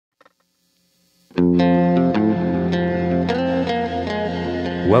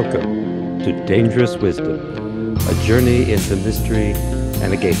Welcome to Dangerous Wisdom, a journey into mystery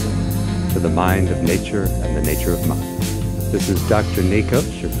and a gateway to the mind of nature and the nature of mind. This is Dr.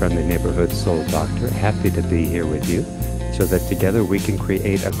 Nikos, your friendly neighborhood soul doctor, happy to be here with you so that together we can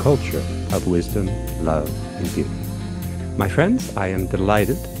create a culture of wisdom, love, and beauty. My friends, I am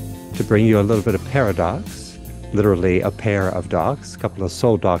delighted to bring you a little bit of paradox, literally a pair of docs, a couple of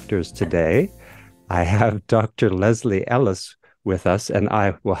soul doctors today. I have Dr. Leslie Ellis with us, and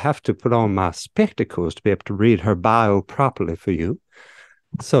I will have to put on my spectacles to be able to read her bio properly for you.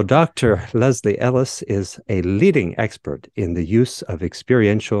 So Dr. Leslie Ellis is a leading expert in the use of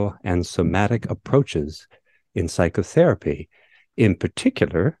experiential and somatic approaches in psychotherapy, in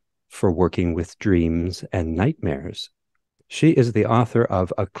particular for working with dreams and nightmares. She is the author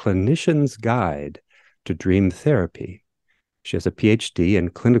of A Clinician's Guide to Dream Therapy. She has a Ph.D.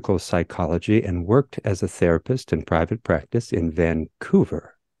 in clinical psychology and worked as a therapist in private practice in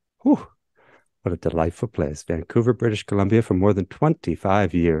Vancouver. Whew, what a delightful place. Vancouver, British Columbia, for more than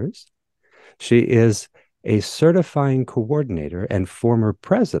 25 years. She is a certifying coordinator and former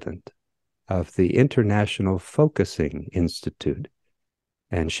president of the International Focusing Institute.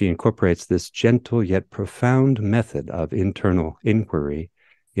 And she incorporates this gentle yet profound method of internal inquiry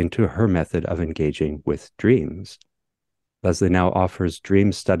into her method of engaging with dreams. Leslie now offers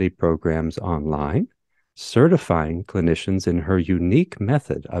dream study programs online, certifying clinicians in her unique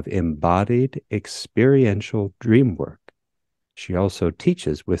method of embodied experiential dream work. She also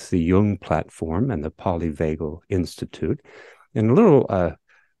teaches with the Jung platform and the Polyvagal Institute. And a little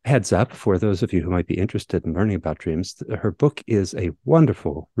heads up for those of you who might be interested in learning about dreams, her book is a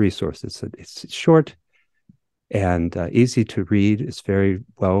wonderful resource. It's short and easy to read. It's very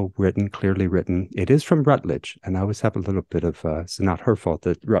well written, clearly written. It is from Routledge, and I always have a little bit of, it's not her fault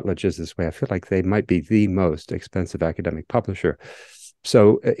that Routledge is this way. I feel like they might be the most expensive academic publisher.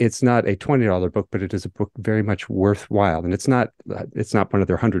 So it's not a $20 book, but it is a book very much worthwhile. And it's not one of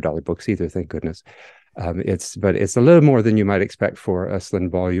their $100 books either, thank goodness. But it's a little more than you might expect for a slim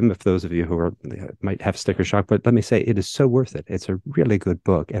volume, if those of you who are might have sticker shock. But let me say, it is so worth it. It's a really good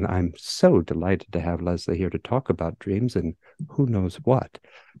book, and I'm so delighted to have Leslie here to talk about dreams and who knows what.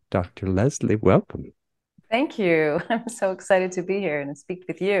 Dr. Leslie, welcome. Thank you. I'm so excited to be here and speak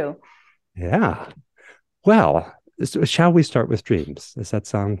with you. Yeah. Well, shall we start with dreams? Does that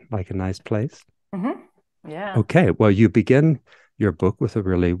sound like a nice place? Yeah. Okay. Well, you begin your book with a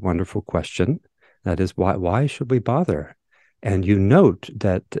really wonderful question. That is, why should we bother? And you note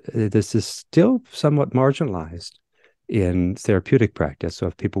that this is still somewhat marginalized in therapeutic practice. So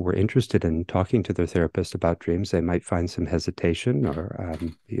if people were interested in talking to their therapist about dreams, they might find some hesitation or,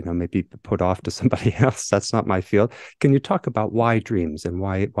 maybe put off to somebody else. That's not my field. Can you talk about why dreams and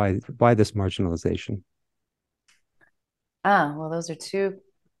why this marginalization? Well, those are two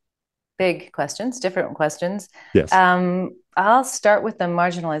big questions, different questions. Yes. I'll start with the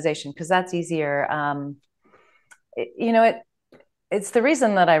marginalization because that's easier. It's the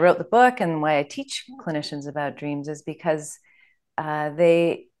reason that I wrote the book and why I teach clinicians about dreams is because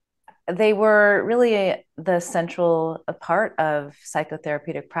they were really the central part of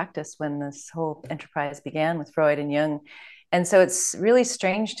psychotherapeutic practice when this whole enterprise began with Freud and Jung. And so it's really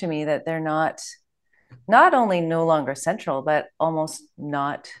strange to me that they're not only no longer central, but almost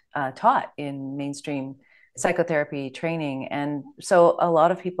not taught in mainstream psychotherapy training. And so a lot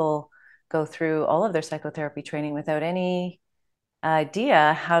of people go through all of their psychotherapy training without any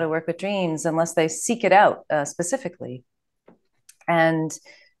idea how to work with dreams unless they seek it out specifically. And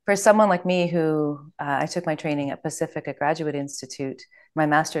for someone like me who I took my training at Pacifica Graduate Institute, my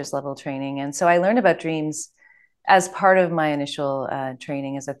master's level training. And so I learned about dreams as part of my initial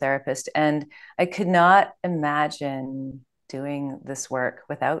training as a therapist. And I could not imagine doing this work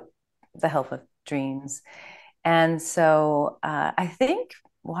without the help of dreams. And so I think,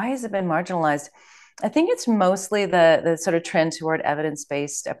 why has it been marginalized? I think it's mostly the sort of trend toward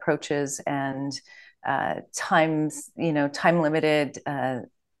evidence-based approaches and time limited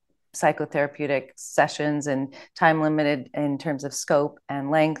psychotherapeutic sessions and time limited in terms of scope and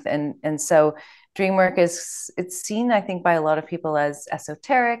length. And so dream work it's seen, I think, by a lot of people as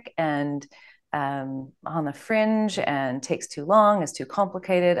esoteric and on the fringe and takes too long, is too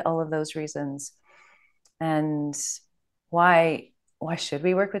complicated, all of those reasons. And why should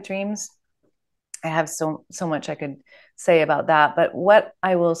we work with dreams? I have so much I could say about that. But what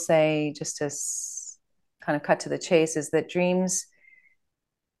I will say, just to kind of cut to the chase, is that dreams,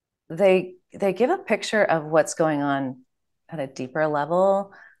 they give a picture of what's going on at a deeper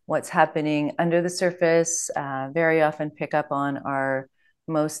level, what's happening under the surface, very often pick up on our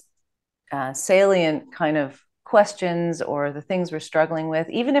most salient kind of questions or the things we're struggling with,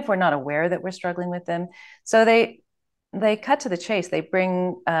 even if we're not aware that we're struggling with them. So they cut to the chase. They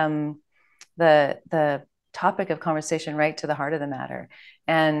bring the topic of conversation right to the heart of the matter.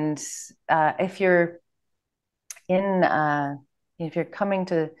 And if you're coming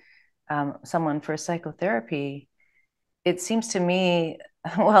to someone for psychotherapy, it seems to me,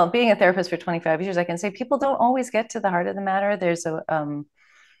 well, being a therapist for 25 years, I can say people don't always get to the heart of the matter. There's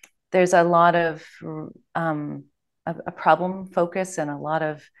a lot of a problem focus and a lot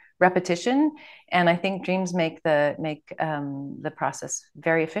of repetition, and I think dreams make the process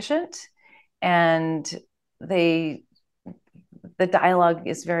very efficient, and the dialogue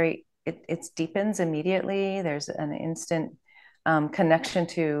is it deepens immediately. There's an instant connection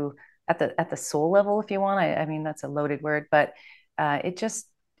to at the soul level, if you want. I mean, that's a loaded word, but it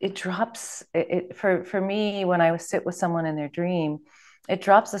drops it for me when I sit with someone in their dream. It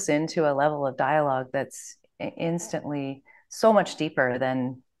drops us into a level of dialogue that's instantly so much deeper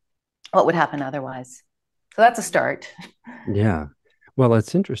than what would happen otherwise. So that's a start. Yeah. Well,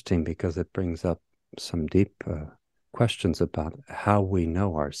 it's interesting because it brings up some deep questions about how we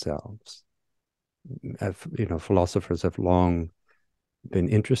know ourselves. Philosophers have long been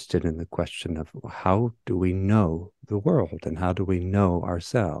interested in the question of how do we know the world and how do we know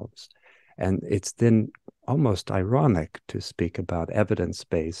ourselves? And it's then almost ironic to speak about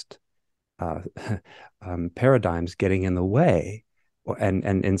evidence-based paradigms getting in the way and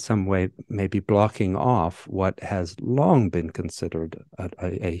in some way maybe blocking off what has long been considered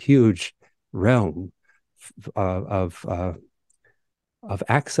a huge realm of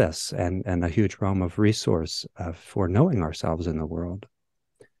access and a huge realm of resource for knowing ourselves in the world.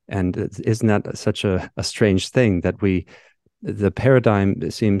 And isn't that such a strange thing that the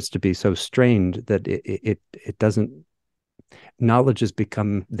paradigm seems to be so strained that it doesn't, knowledge has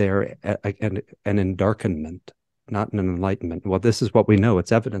become there an endarkenment, not an enlightenment. Well, this is what we know,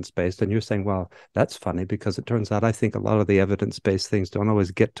 it's evidence-based. And you're saying, well, that's funny because it turns out I think a lot of the evidence-based things don't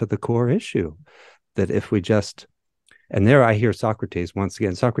always get to the core issue. That if we just, and there I hear Socrates, once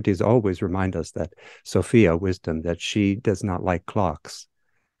again, Socrates always remind us that Sophia, wisdom, that she does not like clocks.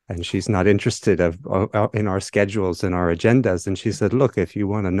 And she's not interested in our schedules and our agendas. And she said, look, if you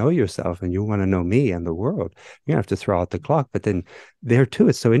want to know yourself and you want to know me and the world, you have to throw out the clock. But then there too,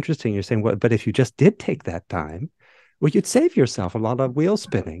 it's so interesting. You're saying, well, but if you just did take that time, well, you'd save yourself a lot of wheel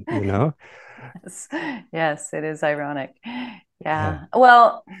spinning, Yes, it is ironic. Yeah.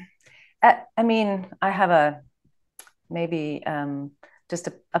 Well, I mean, I have maybe just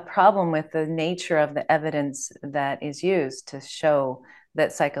a problem with the nature of the evidence that is used to show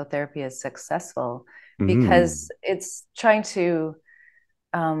that psychotherapy is successful, because it's trying to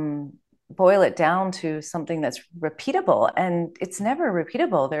boil it down to something that's repeatable, and it's never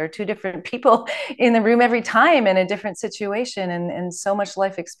repeatable. There are two different people in the room every time in a different situation, and so much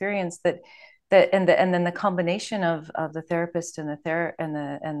life experience and then the combination of the therapist and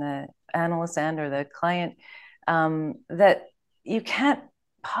the analyst or the client, that you can't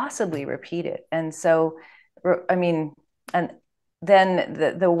possibly repeat it. And so, I mean, and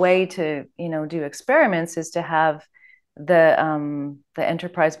then the way to do experiments is to have the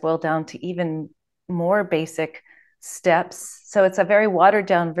enterprise boiled down to even more basic steps. So it's a very watered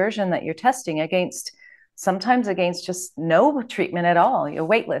down version that you're testing sometimes against just no treatment at all, your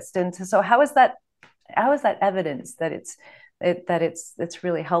wait list. And so how is that evidence that it's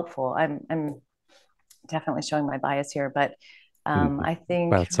really helpful? I'm definitely showing my bias here, but I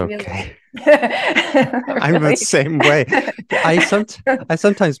think that's okay. I'm the same way. I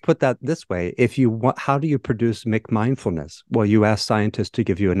sometimes put that this way: if you want, how do you produce mindfulness? Well, you ask scientists to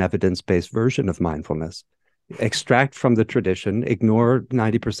give you an evidence-based version of mindfulness. Extract from the tradition, ignore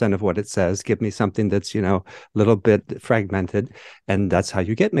 90% of what it says, give me something that's a little bit fragmented, and that's how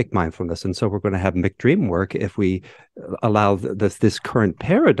you get mindfulness. And so we're going to have dream work if we allow this current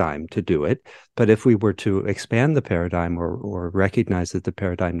paradigm to do it. But if we were to expand the paradigm or recognize that the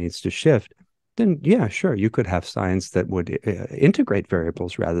paradigm needs to shift, then yeah, sure, you could have science that would integrate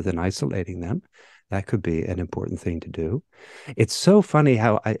variables rather than isolating them. That could be an important thing to do. It's so funny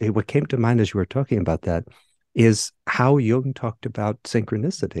how what came to mind as you were talking about that is how Jung talked about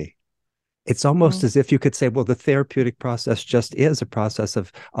synchronicity. It's almost as if you could say, well, the therapeutic process just is a process of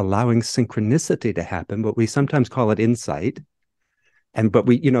allowing synchronicity to happen, but we sometimes call it insight. But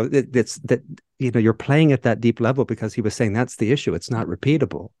we, you're playing at that deep level because he was saying that's the issue. It's not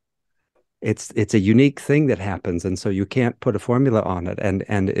repeatable. It's a unique thing that happens, and so you can't put a formula on it.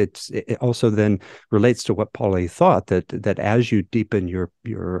 And it also then relates to what Pauly thought, that as you deepen your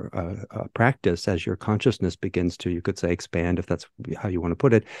practice, as your consciousness begins to, you could say, expand, if that's how you want to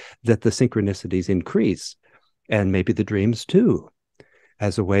put it, that the synchronicities increase, and maybe the dreams too,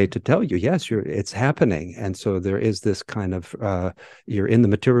 as a way to tell you, yes, it's happening. And so there is this kind of you're in the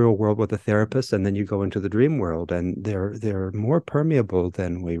material world with a therapist, and then you go into the dream world, and they're more permeable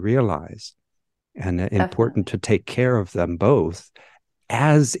than we realize, and important Definitely. to take care of them both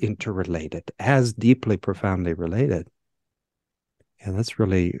as interrelated, as deeply, profoundly related. And that's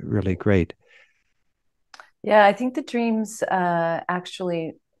really, really great. Yeah, I think the dreams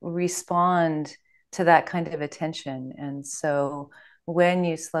actually respond to that kind of attention. And so when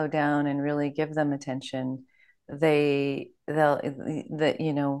you slow down and really give them attention, the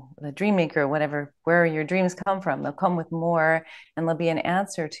dream maker, whatever, where your dreams come from, they'll come with more, and there'll be an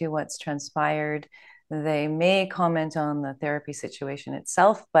answer to what's transpired. They may comment on the therapy situation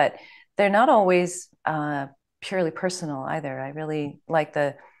itself, but they're not always purely personal either. I really like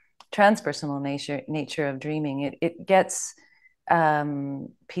the transpersonal nature of dreaming. It gets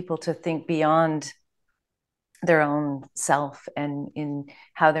people to think beyond their own self, and in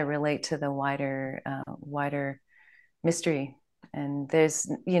how they relate to the wider mystery. And there's,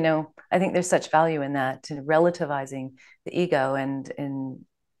 I think there's such value in that, to relativizing the ego, and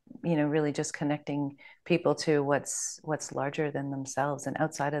really just connecting people to what's larger than themselves and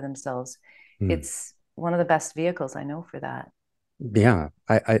outside of themselves. Mm. It's one of the best vehicles I know for that. Yeah,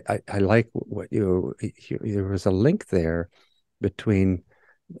 I like what there was a link there between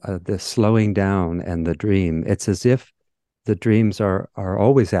the slowing down and the dream. It's as if the dreams are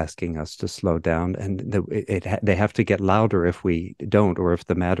always asking us to slow down, and they have to get louder if we don't, or if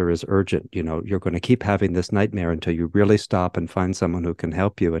the matter is urgent. You're going to keep having this nightmare until you really stop and find someone who can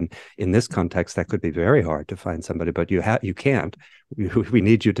help you. And in this context, that could be very hard to find somebody, but you can't. We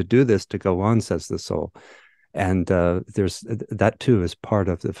need you to do this to go on, says the soul. And there's that too is part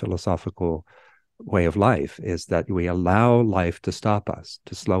of the philosophical way of life, is that we allow life to stop us,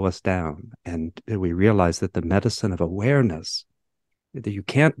 to slow us down. And we realize that the medicine of awareness, that you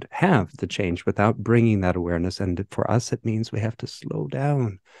can't have the change without bringing that awareness. And for us, it means we have to slow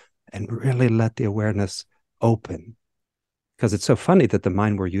down and really let the awareness open. Because it's so funny that the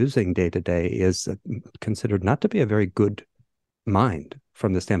mind we're using day to day is considered not to be a very good mind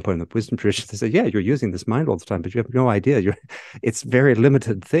from the standpoint of the wisdom tradition. They say, yeah, you're using this mind all the time, but you have no idea. It's a very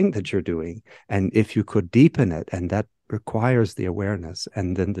limited thing that you're doing. And if you could deepen it, and that requires the awareness,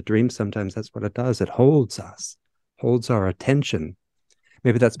 and then the dream, sometimes that's what it does. It holds us, holds our attention.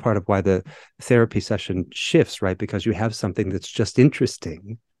 Maybe that's part of why the therapy session shifts, right? Because you have something that's just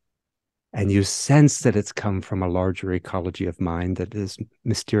interesting, and you sense that it's come from a larger ecology of mind that is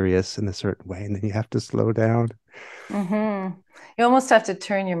mysterious in a certain way, and then you have to slow down. Mm-hmm. You almost have to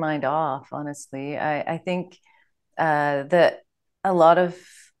turn your mind off, honestly. I think that a lot of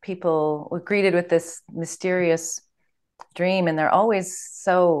people were greeted with this mysterious dream, and they're always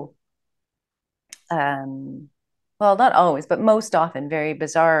so, um, well, not always, but most often very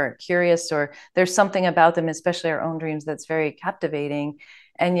bizarre, curious, or there's something about them, especially our own dreams, that's very captivating.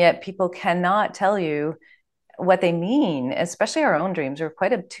 And yet people cannot tell you what they mean, especially our own dreams. We're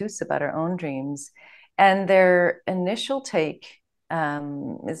quite obtuse about our own dreams. And their initial take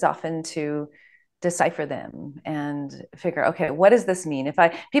is often to decipher them and figure, okay, what does this mean?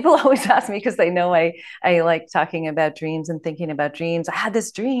 People always ask me, because they know I like talking about dreams and thinking about dreams. I had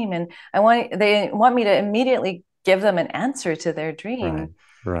this dream, and they want me to immediately give them an answer to their Right, dream.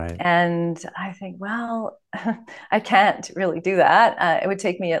 right. And I think, well, I can't really do that. It would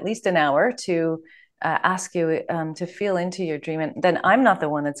take me at least an hour to ask you to feel into your dream. And then I'm not the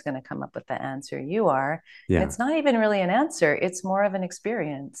one that's going to come up with the answer. You are. And Yeah. it's not even really an answer. It's more of an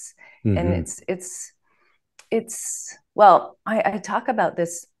experience. And Mm-hmm. well, I talk about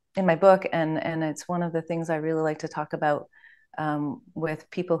this in my book, and it's one of the things I really like to talk about with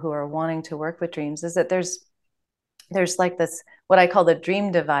people who are wanting to work with dreams, is that there's like this, what I call the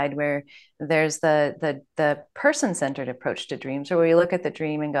dream divide, where there's the person-centered approach to dreams, where we look at the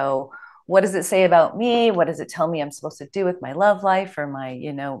dream and go, what does it say about me? What does it tell me I'm supposed to do with my love life or my,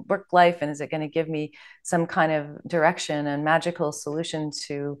 work life? And is it going to give me some kind of direction and magical solution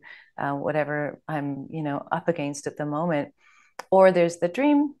to whatever I'm, up against at the moment? Or there's the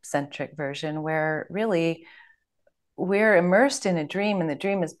dream-centric version, where really we're immersed in a dream, and the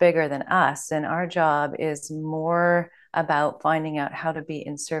dream is bigger than us, and our job is more about finding out how to be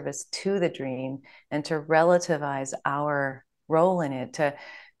in service to the dream, and to relativize our role in it, to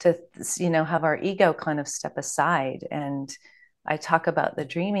have our ego kind of step aside, and I talk about the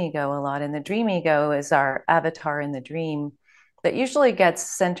dream ego a lot. And the dream ego is our avatar in the dream that usually gets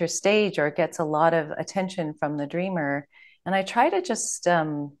center stage or gets a lot of attention from the dreamer. And I try to just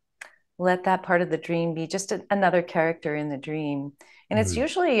let that part of the dream be just another character in the dream. And it's Mm.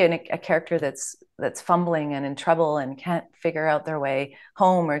 usually a character that's fumbling and in trouble and can't figure out their way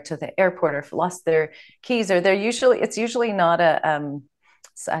home or to the airport or lost their keys, or it's usually not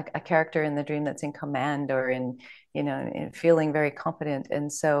a character in the dream that's in command or in feeling very competent.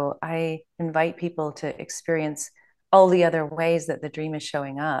 And so I invite people to experience all the other ways that the dream is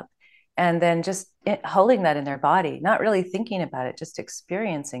showing up, and then just holding that in their body, not really thinking about it, just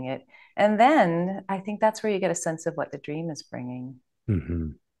experiencing it. And then I think that's where you get a sense of what the dream is bringing.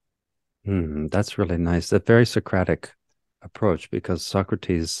 Hmm. That's really nice. A very Socratic approach, because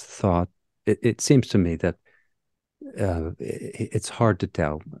Socrates thought, it seems to me that it's hard to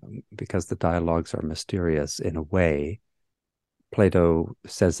tell because the dialogues are mysterious in a way. Plato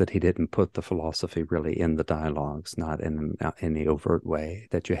says that he didn't put the philosophy really in the dialogues, not in any overt way,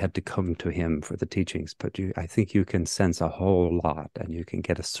 that you had to come to him for the teachings. But I think you can sense a whole lot, and you can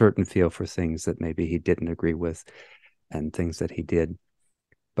get a certain feel for things that maybe he didn't agree with and things that he did.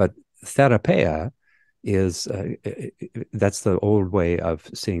 But therapeia is, that's the old way of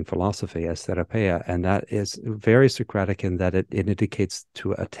seeing philosophy, as therapeia, and that is very Socratic in that it indicates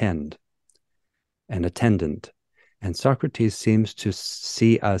to attend, an attendant. And Socrates seems to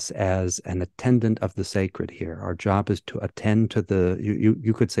see us as an attendant of the sacred here. Our job is to attend to the,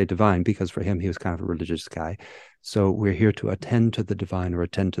 you could say divine, because for him, he was kind of a religious guy. So we're here to attend to the divine or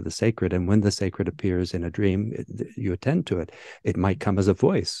attend to the sacred. And when the sacred appears in a dream, you attend to it. It might come as a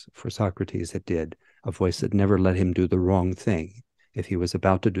voice. For Socrates, it did. A voice that never let him do the wrong thing. If he was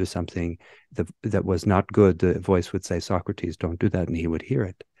about to do something that was not good, the voice would say, Socrates, don't do that. And he would hear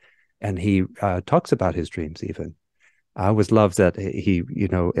it. And he talks about his dreams even. I always love that he,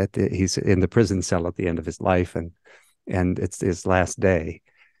 he's in the prison cell at the end of his life, and it's his last day,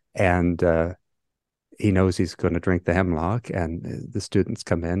 and he knows he's going to drink the hemlock, and the students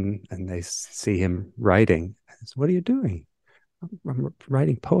come in and they see him writing. Says, what are you doing? I'm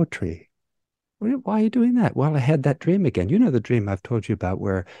writing poetry. Why are you doing that? Well, I had that dream again. You know the dream I've told you about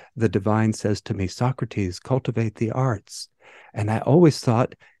where the divine says to me, Socrates, cultivate the arts. And I always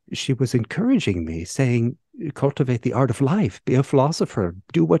thought she was encouraging me, saying, cultivate the art of life, be a philosopher,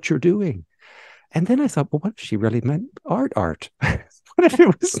 do what you're doing. And then I thought, well, what if she really meant art? What if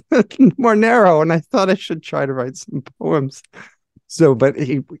it was more narrow? And I thought I should try to write some poems. So, but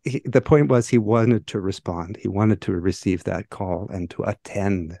the point was he wanted to respond. He wanted to receive that call and to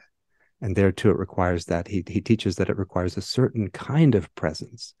attend. And there too, it requires that. He teaches that it requires a certain kind of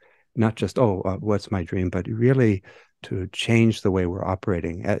presence, not just, what's my dream, but really to change the way we're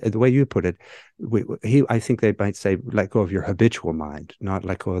operating. The way you put it, I think they might say, let go of your habitual mind, not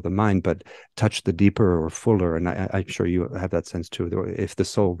let go of the mind, but touch the deeper or fuller. And I'm sure you have that sense too. If the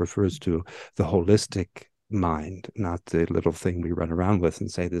soul refers to the holistic mind, not the little thing we run around with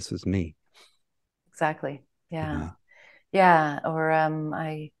and say, this is me. Exactly. Yeah. Yeah. Yeah. Or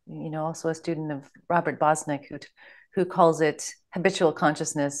also a student of Robert Bosnick who calls it habitual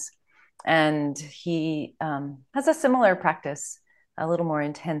consciousness. And he has a similar practice, a little more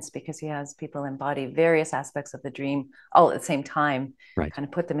intense, because he has people embody various aspects of the dream all at the same time, Right. kind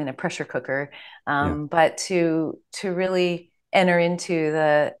of put them in a pressure cooker. Yeah. But to really enter into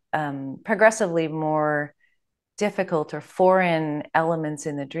the progressively more difficult or foreign elements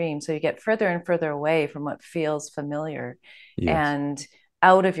in the dream. So you get further and further away from what feels familiar Yes. and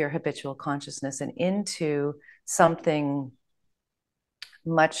out of your habitual consciousness and into something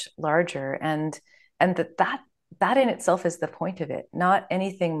much larger. And that in itself is the point of it, not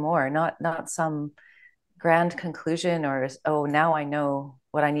anything more, not some grand conclusion or, oh, now I know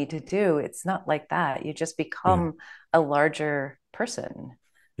what I need to do. It's not like that. You just Yeah. become a larger person,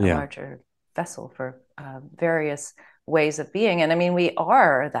 a Yeah. larger vessel for various ways of being. And I mean, we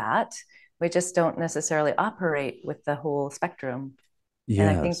are that. We just don't necessarily operate with the whole spectrum. And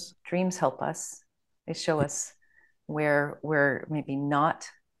I think Yes. dreams help us. They show us where we're maybe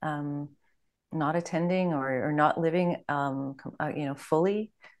um, not attending or not living,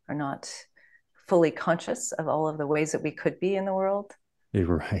 fully, or not fully conscious of all of the ways that we could be in the world.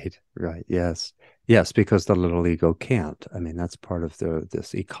 You're right, right. Yes. Yes, because the little ego can't. I mean, that's part of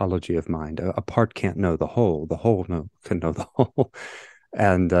this ecology of mind. A part can't know the whole. The whole can know the whole.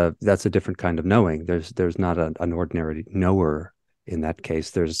 And that's a different kind of knowing. There's not an ordinary knower in that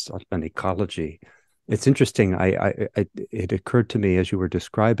case. There's an ecology. It's interesting. It occurred to me as you were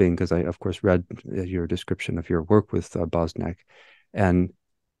describing, because I, of course, read your description of your work with Bosniak, and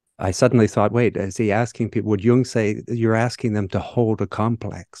I suddenly thought, wait, is he asking people, would Jung say you're asking them to hold a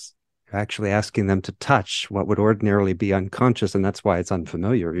complex? You're actually asking them to touch what would ordinarily be unconscious. And that's why it's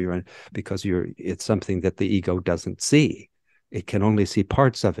unfamiliar, because it's something that the ego doesn't see. It can only see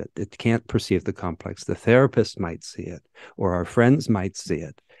parts of it. It can't perceive the complex. The therapist might see it, or our friends might see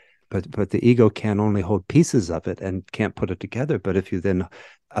it. But the ego can only hold pieces of it and can't put it together. But if you then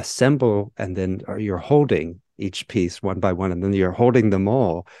assemble and then you're holding each piece one by one, and then you're holding them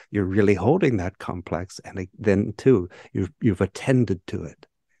all, you're really holding that complex. And then too, you've attended to it.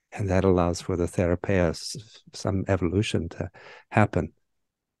 And that allows for the therapeia, some evolution to happen.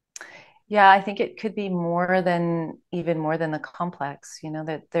 Yeah, I think it could be even more than the complex,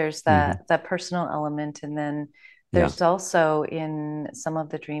 that there's that personal element. And then Yeah. there's also in some of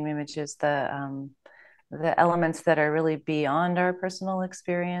the dream images, the elements that are really beyond our personal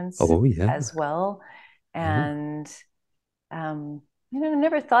experience Oh, yeah. as well. Yeah. And, I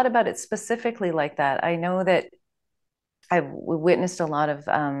never thought about it specifically like that. I know that I've witnessed a lot of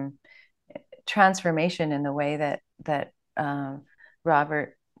transformation in the way that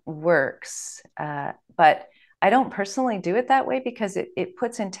Robert works, but I don't personally do it that way because it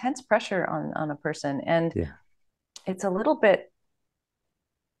puts intense pressure on a person, and Yeah. it's a little bit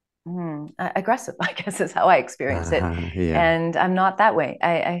aggressive, I guess is how I experience it. Yeah. And I'm not that way.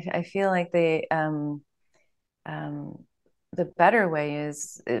 I feel like um, the better way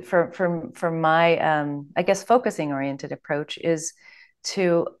is for my I guess focusing oriented approach is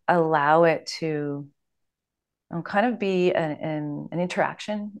to allow it to kind of be an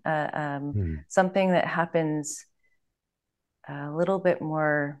interaction, something that happens a little bit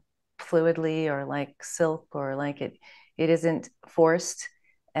more fluidly, or like silk, or like it isn't forced,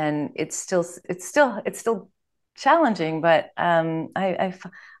 and it's still challenging, but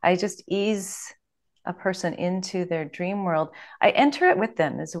I just ease a person into their dream world. I enter it with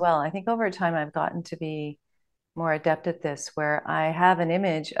them as well. I think over time I've gotten to be more adept at this, where I have an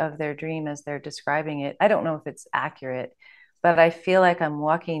image of their dream as they're describing it. I don't know if it's accurate, but I feel like I'm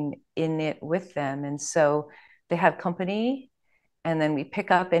walking in it with them. And so they have company, and then we pick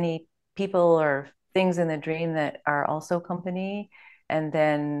up any people or things in the dream that are also company. And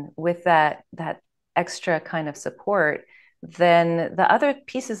then with that extra kind of support, then the other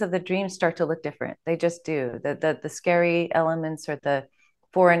pieces of the dream start to look different. They just do. The scary elements or the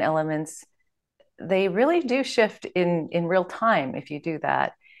foreign elements, they really do shift in real time if you do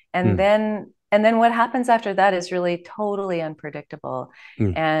that. And Mm. then what happens after that is really totally unpredictable.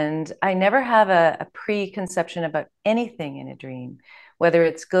 Mm. And I never have a preconception about anything in a dream, whether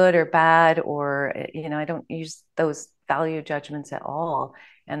it's good or bad, or I don't use those value judgments at all.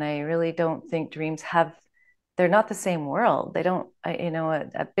 And I really don't think dreams have, they're not the same world. They don't,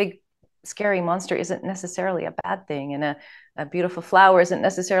 a big scary monster isn't necessarily a bad thing, and a beautiful flower isn't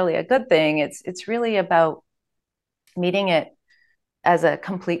necessarily a good thing. It's really about meeting it as a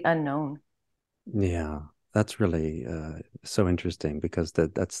complete unknown. Yeah, that's really so interesting, because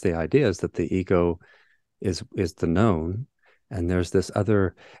that's the idea, is that the ego is the known, and there's this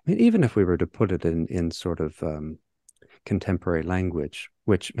other. I mean, even if we were to put it in sort of contemporary language,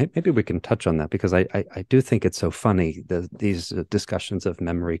 which maybe we can touch on that, because I do think it's so funny, these discussions of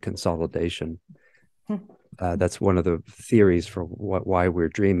memory consolidation. That's one of the theories for why we're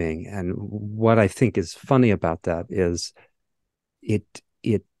dreaming, and what I think is funny about that is it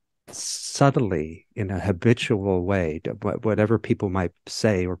subtly, in a habitual way, whatever people might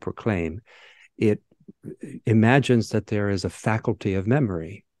say or proclaim, it imagines that there is a faculty of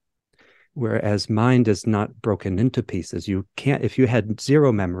memory, whereas mind is not broken into pieces. You can't, if you had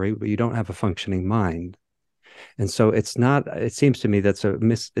zero memory, but you don't have a functioning mind. And so it's not, it seems to me that's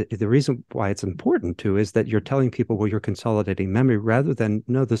the reason why it's important too is that you're telling people, well, you're consolidating memory, rather than,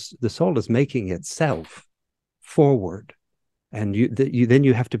 no, the soul is making itself forward. And then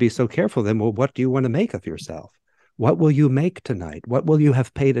you have to be so careful. Then, well, what do you want to make of yourself? What will you make tonight? What will you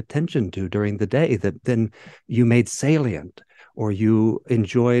have paid attention to during the day that then you made salient, or you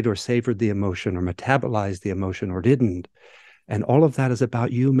enjoyed or savored the emotion, or metabolized the emotion, or didn't? And all of that is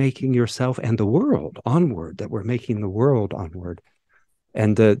about you making yourself and the world onward, that we're making the world onward.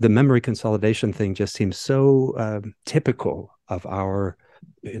 And the memory consolidation thing just seems so typical of our,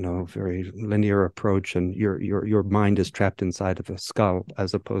 very linear approach, and your mind is trapped inside of a skull,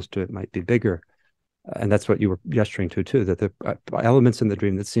 as opposed to it might be bigger. And that's what you were gesturing to too, that the elements in the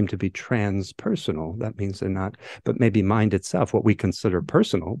dream that seem to be transpersonal, that means they're not, but maybe mind itself, what we consider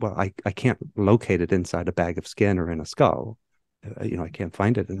personal, well, I can't locate it inside a bag of skin or in a skull. I can't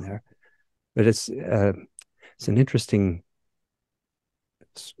find it in there. But it's an interesting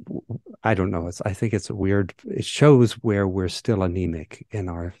I don't know. I think it's a weird, it shows where we're still anemic in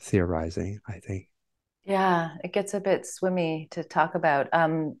our theorizing, I think. Yeah, it gets a bit swimmy to talk about.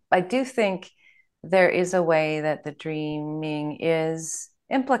 I do think there is a way that the dreaming is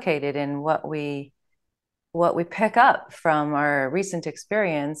implicated in what we pick up from our recent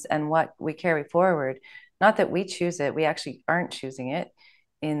experience and what we carry forward. Not that we choose it, we actually aren't choosing it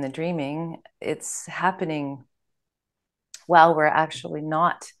in the dreaming. It's happening while we're actually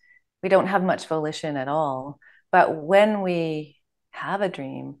not, we don't have much volition at all. But when we have a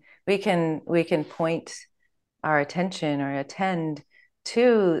dream, we can point our attention or attend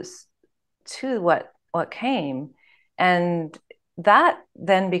to what came, and that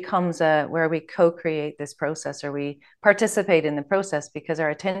then becomes a where we co-create this process, or we participate in the process, because our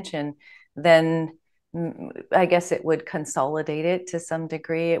attention then, I guess it would consolidate it to some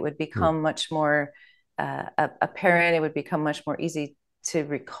degree. It would become much more apparent. It would become much more easy to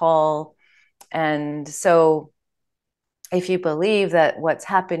recall. And so if you believe that what's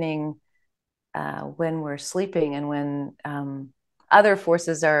happening when we're sleeping and when other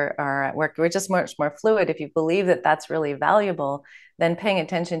forces are at work, we're just much more fluid. If you believe that that's really valuable, then paying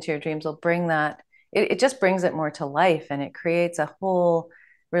attention to your dreams will bring that, it just brings it more to life, and it creates a whole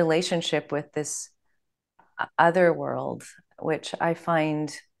relationship with this other world, which I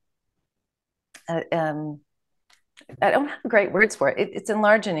find, I don't have great words for it. It's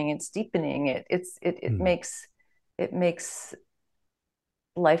enlarging, it's deepening, it makes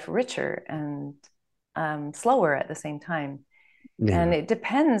life richer and slower at the same time. And Yeah. it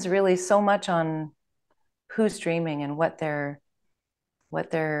depends really so much on who's dreaming and what their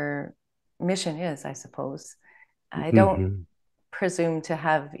mission is, I suppose. I don't Hmm. presume to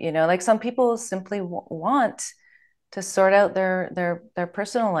have, like some people simply want to sort out their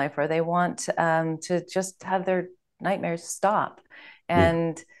personal life, or they want to just have their nightmares stop. Yeah.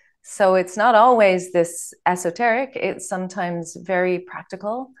 And so it's not always this esoteric, it's sometimes very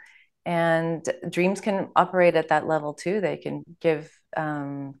practical. And dreams can operate at that level too. They can give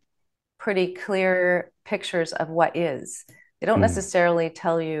pretty clear pictures of what is. They don't Mm. necessarily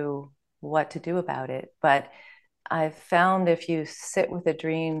tell you what to do about it, but I've found if you sit with a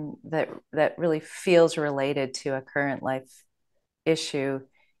dream that really feels related to a current life issue,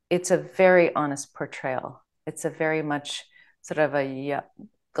 it's a very honest portrayal. It's a very much sort of a, yeah,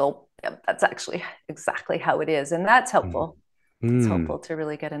 gulp. Yep, that's actually exactly how it is, and that's Mm. helpful. It's Mm. helpful to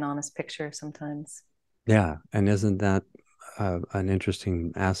really get an honest picture sometimes. Yeah. And isn't that an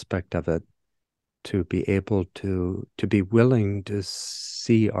interesting aspect of it, to be able to be willing to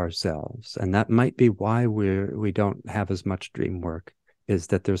see ourselves? And that might be why we don't have as much dream work, is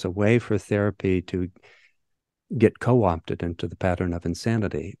that there's a way for therapy to get co-opted into the pattern of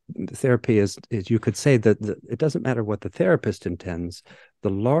insanity. Therapy is you could say that it doesn't matter what the therapist intends,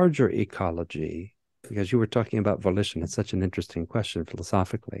 the larger ecology, because you were talking about volition. It's such an interesting question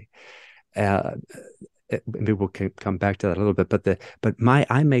philosophically. Uh, Maybe we'll come back to that a little bit, but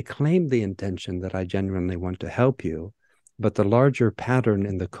I may claim the intention that I genuinely want to help you, but the larger pattern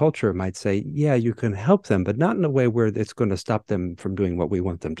in the culture might say, yeah, you can help them, but not in a way where it's going to stop them from doing what we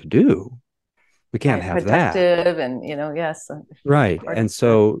want them to do. We can't Right, have that. protective, and yes, Right. part And of the.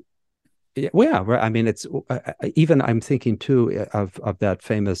 so, yeah, well, yeah, right. I mean, it's even I'm thinking too of that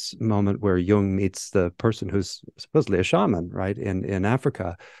famous moment where Jung meets the person who's supposedly a shaman, right, in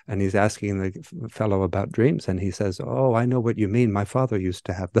Africa, and he's asking the fellow about dreams, and he says, "Oh, I know what you mean. My father used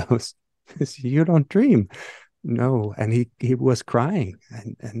to have those." You don't dream. No, and he was crying,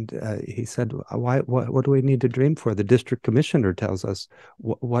 and he said, "Why? What do we need to dream for? The district commissioner tells us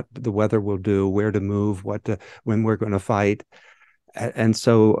what the weather will do, where to move, when we're going to fight." And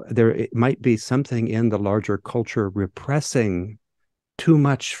so there might be something in the larger culture repressing too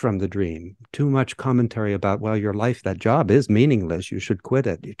much from the dream, too much commentary about, well, your life, that job is meaningless. You should quit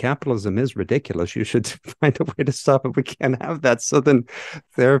it. Capitalism is ridiculous. You should find a way to stop it. We can't have that. So then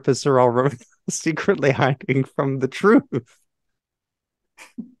therapists are all secretly hiding from the truth.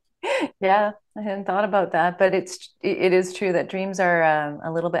 Yeah, I hadn't thought about that, but it is true that dreams are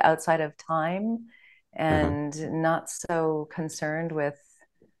a little bit outside of time Uh-huh. and not so concerned with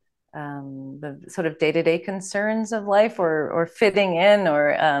the sort of day-to-day concerns of life, or fitting in,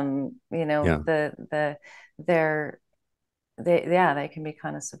 or Yeah. they're yeah, they can be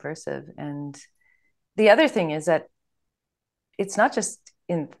kind of subversive. And the other thing is that it's not just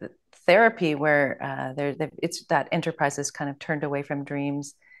in therapy where it's that enterprise is kind of turned away from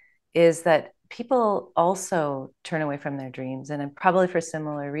dreams, is that people also turn away from their dreams, and probably for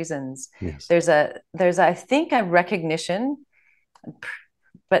similar reasons. Yes. There's I think a recognition,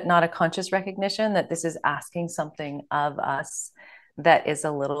 but not a conscious recognition, that this is asking something of us, that is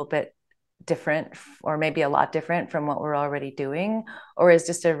a little bit different, or maybe a lot different from what we're already doing, or is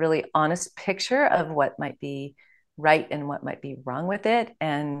just a really honest picture of what might be right and what might be wrong with it.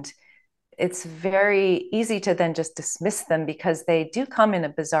 And it's very easy to then just dismiss them because they do come in a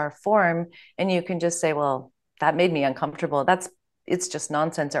bizarre form, and you can just say, well, that made me uncomfortable. It's just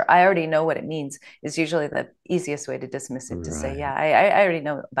nonsense, or I already know what it means, is usually the easiest way to dismiss it, to say, yeah, Right. I already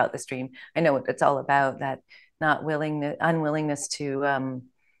know about this dream. I know what it's all about, that unwillingness to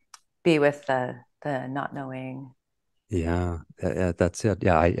be with the not knowing. Yeah, that's it.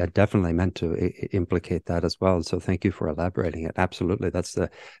 Yeah, I definitely meant to implicate that as well. So thank you for elaborating it. Absolutely. That's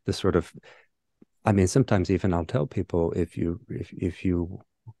the sort of, I mean, sometimes even I'll tell people, if you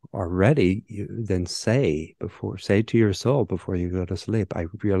are ready, then say to your soul before you go to sleep, I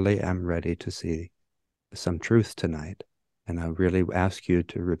really am ready to see some truth tonight. And I really ask you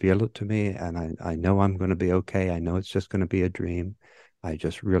to reveal it to me. And I know I'm going to be okay. I know it's just going to be a dream. I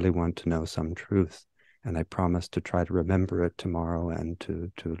just really want to know some truth. And I promise to try to remember it tomorrow and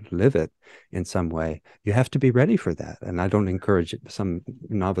to live it in some way. You have to be ready for that. And I don't encourage some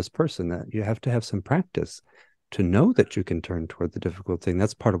novice person that you have to have some practice to know that you can turn toward the difficult thing.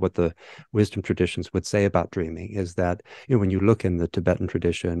 That's part of what the wisdom traditions would say about dreaming, is that, when you look in the Tibetan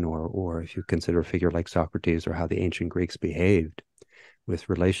tradition, or if you consider a figure like Socrates, or how the ancient Greeks behaved with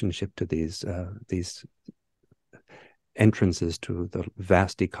relationship to these entrances to the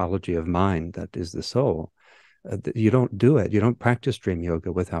vast ecology of mind that is the soul, you don't do it. You don't practice dream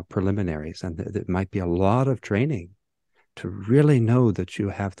yoga without preliminaries. And there might be a lot of training to really know that you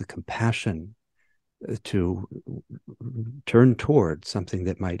have the compassion to turn toward something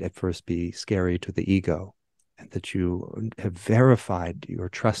that might at first be scary to the ego, and that you have verified your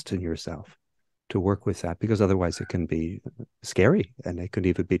trust in yourself to work with that, because otherwise it can be scary and it could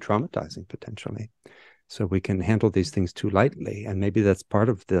even be traumatizing potentially. So we can handle these things too lightly. And maybe that's part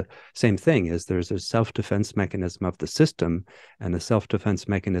of the same thing, is there's a self-defense mechanism of the system and a self-defense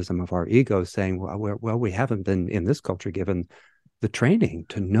mechanism of our ego saying, well, we haven't been in this culture given the training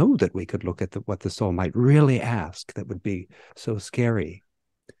to know that we could look at what the soul might really ask that would be so scary.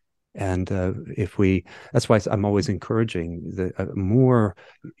 And that's why I'm always encouraging the more,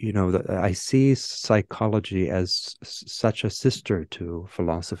 I see psychology as such a sister to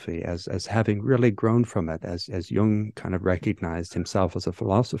philosophy, as having really grown from it, as Jung kind of recognized himself as a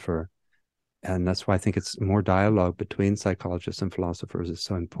philosopher. And that's why I think it's more dialogue between psychologists and philosophers is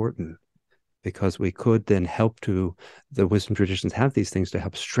so important, because we could then the wisdom traditions have these things to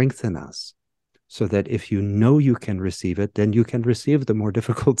help strengthen us, so that if you know you can receive it, then you can receive the more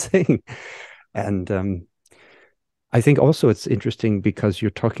difficult thing. And I think also it's interesting because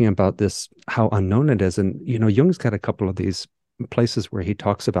you're talking about this, how unknown it is. And, Jung's got a couple of these places where he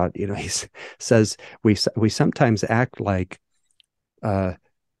talks about, he says, we sometimes act like the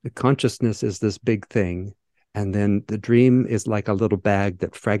consciousness is this big thing, and then the dream is like a little bag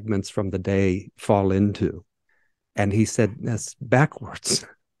that fragments from the day fall into. And he said that's backwards.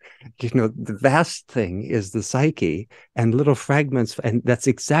 The vast thing is the psyche, and little fragments. And that's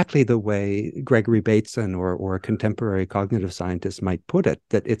exactly the way Gregory Bateson or a contemporary cognitive scientist might put it,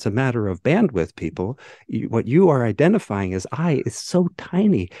 that it's a matter of bandwidth, people. What you are identifying as I is so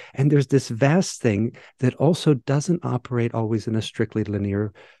tiny. And there's this vast thing that also doesn't operate always in a strictly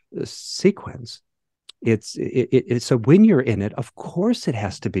linear sequence. So when you're in it, of course it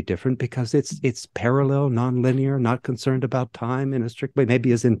has to be different, because it's parallel, non-linear, not concerned about time in a strict way,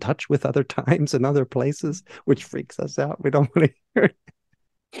 maybe is in touch with other times and other places, which freaks us out. We don't want to hear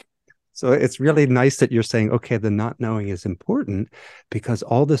it. So it's really nice that you're saying, okay, the not knowing is important, because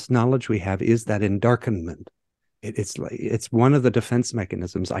all this knowledge we have is that endarkenment. It's one of the defense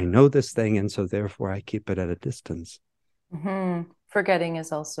mechanisms. I know this thing, and so therefore I keep it at a distance. Mm-hmm. Forgetting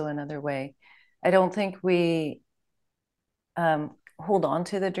is also another way. I don't think we hold on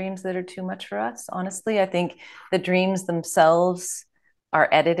to the dreams that are too much for us. Honestly, I think the dreams themselves are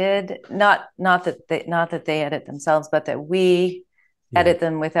edited. Not that they edit themselves, but that we Yeah. edit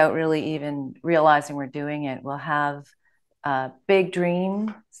them without really even realizing we're doing it. We'll have a big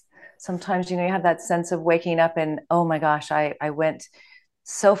dream. Sometimes, you have that sense of waking up and, oh my gosh, I went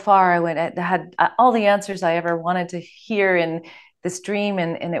so far. I had all the answers I ever wanted to hear in this dream.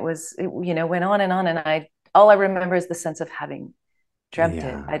 And it went on and on. And all I remember is the sense of having dreamt it.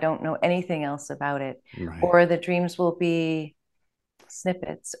 Yeah. I don't know anything else about it. Right. Or the dreams will be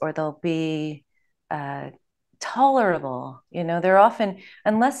snippets, or they'll be tolerable. They're often,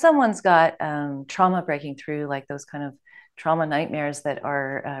 unless someone's got trauma breaking through, like those kind of trauma nightmares that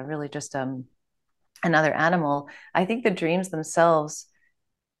are really just another animal. I think the dreams themselves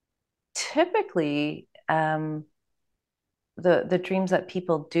typically the dreams that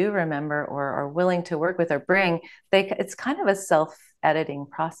people do remember or are willing to work with or bring, it's kind of a self-editing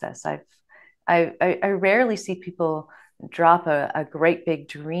process. I rarely see people drop a great big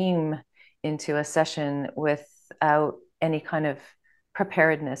dream into a session without any kind of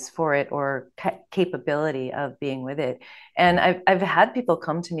preparedness for it or capability of being with it. And I've had people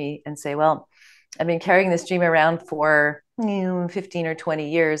come to me and say, well, I've been carrying this dream around for 15 or 20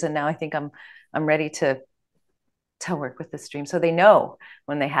 years, and now I think I'm ready to work with this dream. So they know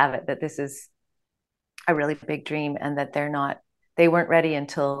when they have it that this is a really big dream and that they weren't ready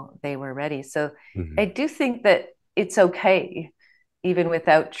until they were ready. So I do think that it's okay even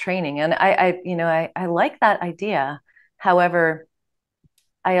without training. And I like that idea. However,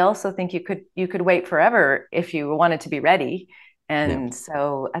 I also think you could wait forever if you wanted to be ready. Yeah. And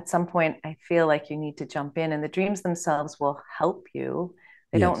so at some point, I feel like you need to jump in, and the dreams themselves will help you.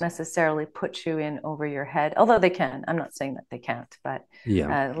 They don't Yes. necessarily put you in over your head, although they can. I'm not saying that they can't, but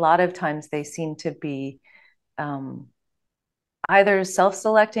Yeah. a lot of times they seem to be um, either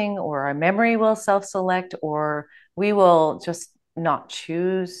self-selecting, or our memory will self-select, or we will just not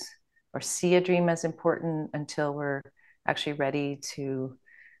choose or see a dream as important until we're actually ready to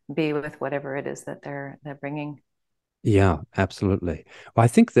be with whatever it is that they're bringing. Yeah, absolutely. Well, I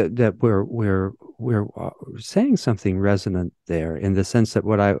think that we're saying something resonant there in the sense that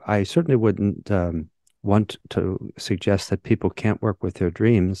what I certainly wouldn't want to suggest that people can't work with their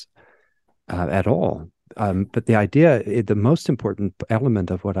dreams at all. But the most important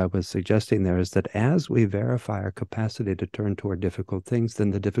element of what I was suggesting there is that as we verify our capacity to turn toward difficult things, then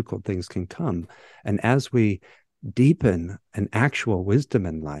the difficult things can come. And as we deepen an actual wisdom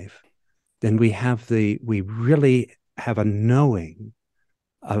in life, then we really have a knowing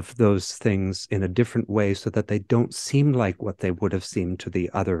of those things in a different way so that they don't seem like what they would have seemed to the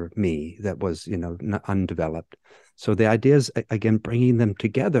other me that was, undeveloped. So the idea is, again, bringing them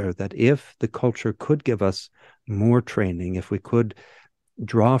together, that if the culture could give us more training, if we could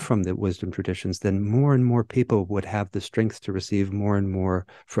draw from the wisdom traditions, then more and more people would have the strength to receive more and more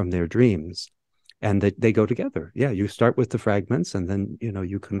from their dreams. And they go together. Yeah, you start with the fragments and then,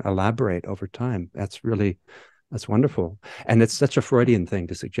 you can elaborate over time. That's wonderful. And it's such a Freudian thing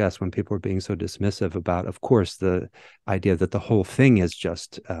to suggest when people are being so dismissive about, of course, the idea that the whole thing is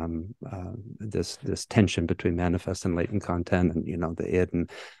just this tension between manifest and latent content and, the id.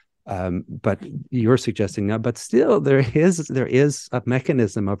 But you're suggesting now, but still there is a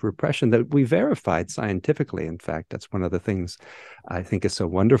mechanism of repression that we verified scientifically. In fact, that's one of the things I think is so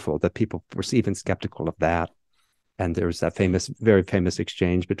wonderful, that people were even skeptical of that. And there's that very famous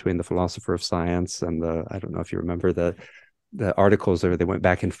exchange between the philosopher of science and I don't know if you remember the articles, or they went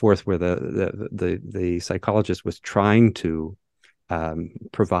back and forth where the psychologist was trying to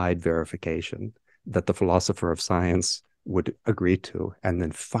provide verification that the philosopher of science would agree to. And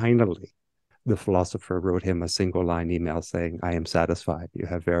then finally, the philosopher wrote him a single line email saying, "I am satisfied. You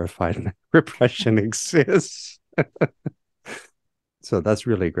have verified repression exists." So that's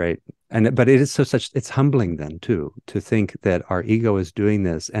really great. But it is it's humbling then too, to think that our ego is doing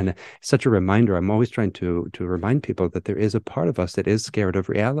this. And such a reminder, I'm always trying to remind people that there is a part of us that is scared of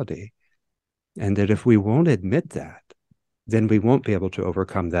reality. And that if we won't admit that, then we won't be able to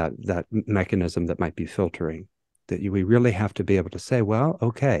overcome that mechanism that might be filtering. That we really have to be able to say, well,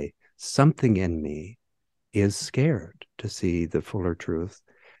 okay, something in me is scared to see the fuller truth.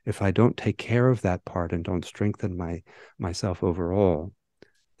 If I don't take care of that part and don't strengthen myself overall,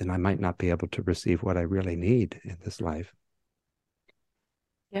 then I might not be able to receive what I really need in this life.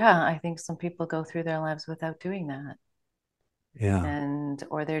 Yeah, I think some people go through their lives without doing that, Yeah.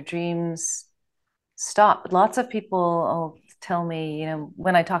 or their dreams stop. Lots of people will tell me,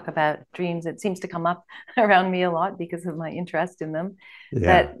 when I talk about dreams, it seems to come up around me a lot because of my interest in them,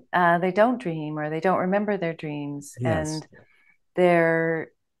 Yeah. that they don't dream or they don't remember their dreams. Yes. And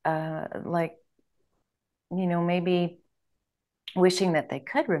they're like, maybe wishing that they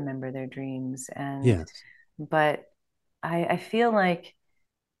could remember their dreams. Yes. But I feel like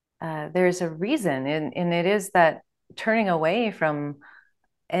there's a reason, and it is that turning away from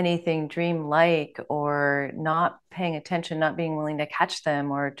anything dreamlike, or not paying attention, not being willing to catch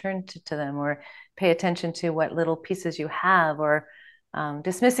them or turn to them, or pay attention to what little pieces you have, or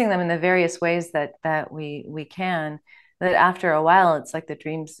dismissing them in the various ways that we can, that after a while it's like the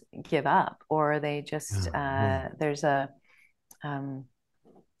dreams give up, or they just Yeah. Yeah. there's um,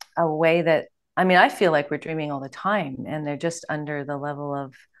 a way that, I mean, I feel like we're dreaming all the time, and they're just under the level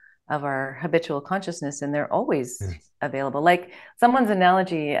of our habitual consciousness, and they're always Yes. available. Like someone's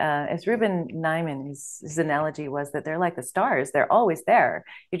analogy, as Ruben Nyman, his analogy was that they're like the stars. They're always there.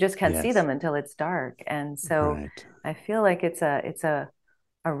 You just can't see Yes. them until it's dark. And so Right. I feel like it's a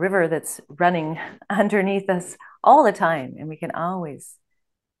river that's running underneath us all the time, and we can always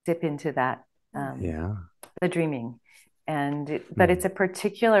dip into that, Yeah. the dreaming. But Mm. it's a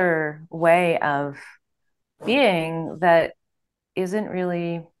particular way of being that isn't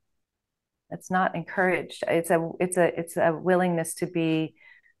really, it's not encouraged. It's a willingness to be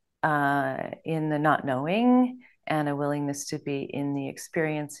in the not knowing, and a willingness to be in the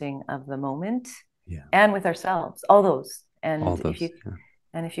experiencing of the moment, Yeah. and with ourselves, all those. All And if you those. Yeah.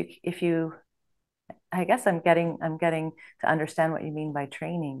 and if you I guess I'm getting to understand what you mean by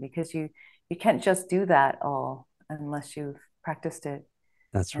training, because you can't just do that all unless you've practiced it,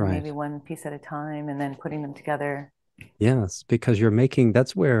 That's and right. maybe one piece at a time, and then putting them together. Yes, because you're making,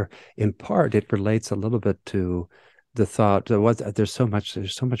 that's where in part it relates a little bit to the thought what there's so much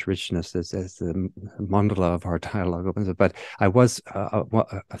richness as the mandala of our dialogue opens. But I was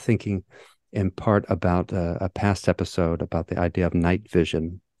thinking in part about a past episode about the idea of night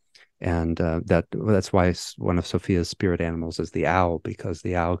vision, and that's why one of Sophia's spirit animals is the owl, because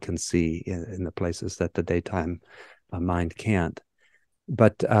the owl can see in the places that the daytime mind can't.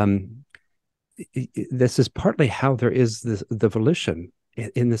 But this is partly how there is the volition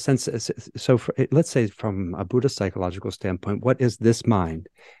in the sense. So let's say from a Buddhist psychological standpoint, what is this mind?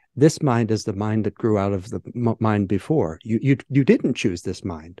 This mind is the mind that grew out of the mind before. You didn't choose this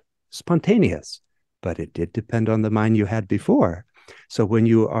mind, spontaneous, but it did depend on the mind you had before. So when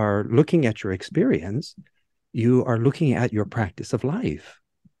you are looking at your experience, you are looking at your practice of life,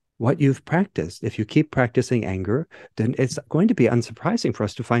 what you've practiced. If you keep practicing anger, then it's going to be unsurprising for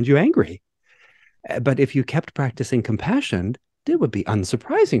us to find you angry. But if you kept practicing compassion, it would be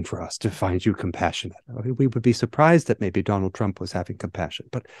unsurprising for us to find you compassionate. We would be surprised that maybe Donald Trump was having compassion,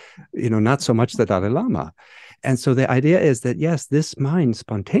 but not so much the Dalai Lama. And so the idea is that, yes, this mind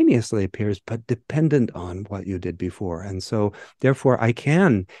spontaneously appears, but dependent on what you did before. And so therefore, I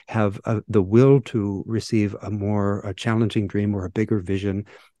can have the will to receive a challenging dream or a bigger vision,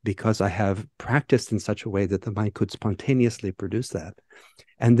 because I have practiced in such a way that the mind could spontaneously produce that.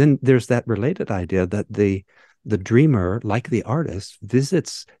 And then there's that related idea that the dreamer, like the artist,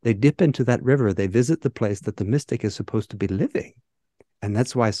 they dip into that river, they visit the place that the mystic is supposed to be living. And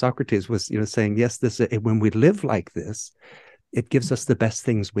that's why Socrates was, saying, yes, when we live like this, it gives us the best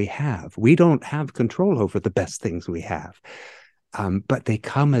things we have. We don't have control over the best things we have. But they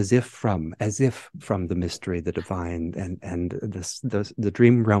come as if from the mystery, the divine, and the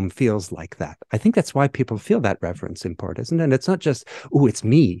dream realm feels like that. I think that's why people feel that reverence in part, isn't it? And it's not just, oh, it's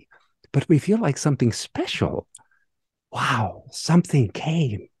me, but we feel like something special. Wow, something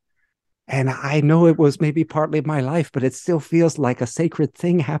came. And I know it was maybe partly my life, but it still feels like a sacred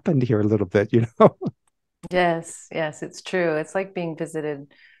thing happened here a little bit. Yes, yes, it's true. It's like being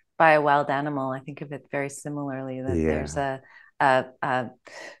visited by a wild animal. I think of it very similarly, that there's Yeah, a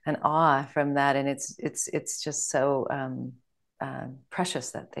an awe from that, and it's just so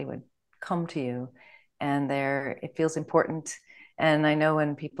precious that they would come to you, and it feels important. And I know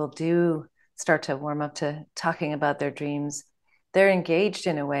when people do start to warm up to talking about their dreams, they're engaged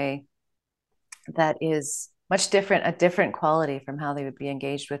in a way that is much different, a different quality from how they would be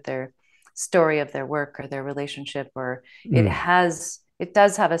engaged with their story of their work or their relationship. Or mm, it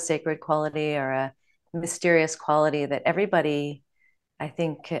does have a sacred quality or a mysterious quality that everybody, I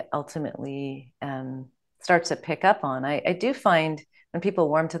think, ultimately starts to pick up on. I do find when people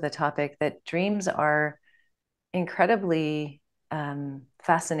warm to the topic that dreams are incredibly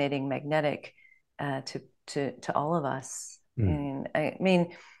fascinating, magnetic, to all of us. mm. And I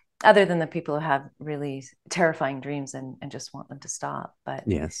mean, other than the people who have really terrifying dreams and just want them to stop. But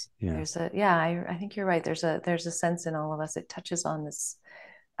Yes, there's yes. I think you're right. There's a sense in all of us. It touches on this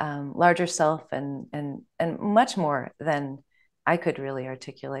larger self, and much more than I could really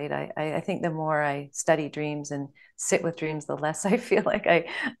articulate. I think the more I study dreams and sit with dreams, the less I feel like I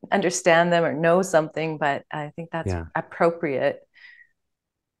understand them or know something. But I think that's Yeah. appropriate.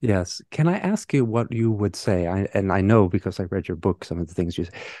 Yes. Can I ask you what you would say? And I know because I read your book, some of the things you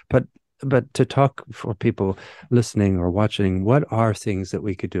say, but to talk for people listening or watching, what are things that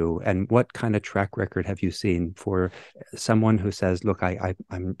we could do, and what kind of track record have you seen for someone who says, "Look, I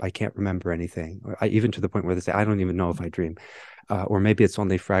can't remember anything," or even to the point where they say, "I don't even know if I dream," or maybe it's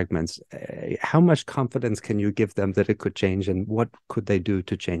only fragments. How much confidence can you give them that it could change, and what could they do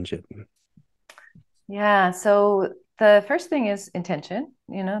to change it? Yeah. So the first thing is intention,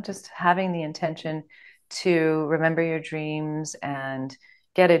 just having the intention to remember your dreams and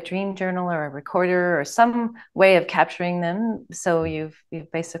get a dream journal or a recorder or some way of capturing them. So you've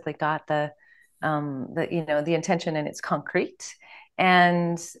basically got the the intention and it's concrete.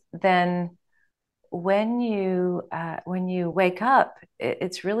 And then when you wake up,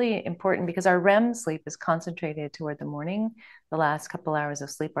 it's really important because our REM sleep is concentrated toward the morning. The last couple hours of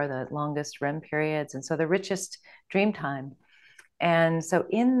sleep are the longest REM periods, and so the richest dream time. And so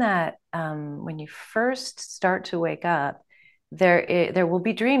in that, when you first start to wake up, there will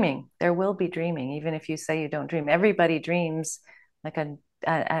be dreaming. There will be dreaming, even if you say you don't dream. Everybody dreams like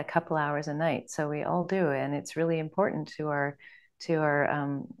a couple hours a night. So we all do, and it's really important to our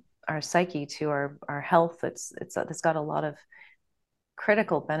psyche, to our health. It's got a lot of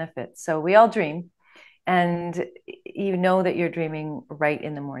critical benefits. So we all dream, and you know that you're dreaming right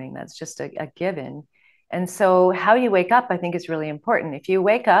in the morning. That's just a given. And so how you wake up, I think, is really important. If you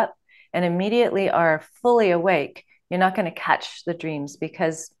wake up and immediately are fully awake, you're not going to catch the dreams,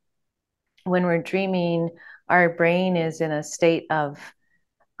 because when we're dreaming, our brain is in a state of,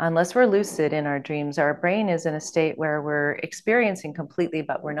 unless we're lucid in our dreams, our brain is in a state where we're experiencing completely,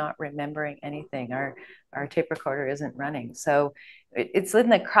 but we're not remembering anything. Our tape recorder isn't running. So it's in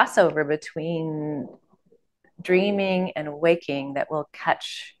the crossover between dreaming and waking that we'll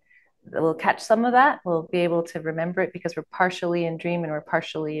catch some of that. We'll be able to remember it because we're partially in dream and we're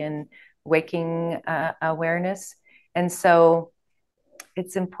partially in waking awareness. And so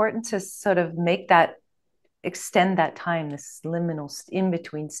it's important to sort of make that, extend that time, this liminal in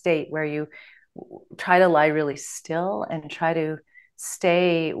between state where you try to lie really still and try to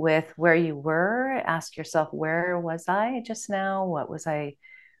stay with where you were. Ask yourself, where was I just now? What was I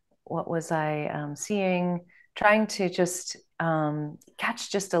seeing? Trying to just catch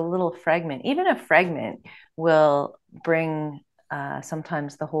just a little fragment. Even a fragment will bring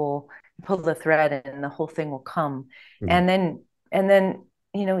sometimes the whole, pull the thread and the whole thing will come. Yeah. And then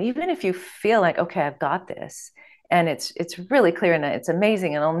even if you feel like, okay, I've got this, and it's really clear and it's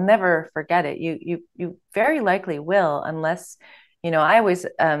amazing and I'll never forget it, you very likely will, unless I always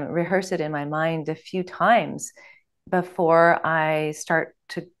rehearse it in my mind a few times before I start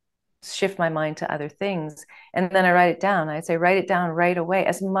to shift my mind to other things. And then I write it down. I say, write it down right away,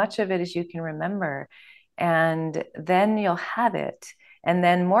 as much of it as you can remember. And then you'll have it. And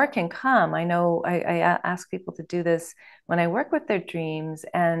then more can come. I know I ask people to do this when I work with their dreams.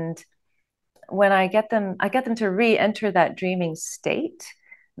 And when I get them to re-enter that dreaming state.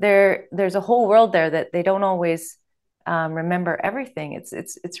 There's a whole world there that they don't always remember everything.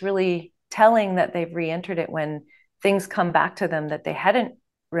 It's really telling that they've re-entered it when things come back to them that they hadn't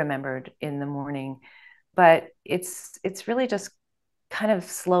remembered in the morning. But it's really just kind of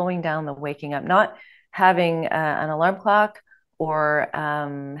slowing down the waking up, not having an alarm clock or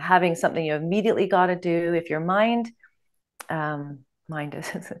having something you immediately got to do. If your mind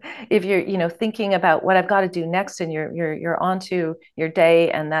is, if you're thinking about what I've got to do next, and you're onto your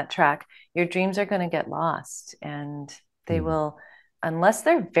day and that track, your dreams are going to get lost, and they will, unless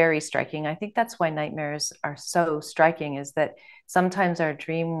they're very striking. I think that's why nightmares are so striking, is that sometimes our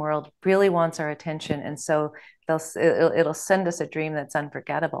dream world really wants our attention, and so it'll send us a dream that's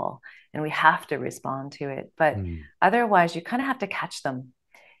unforgettable, and we have to respond to it. But otherwise, you kind of have to catch them.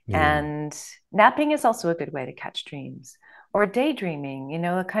 Yeah. And napping is also a good way to catch dreams, or daydreaming,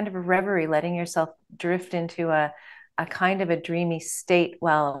 a kind of a reverie, letting yourself drift into a kind of a dreamy state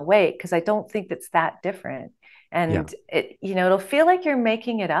while awake, because I don't think that's that different. And it'll feel like you're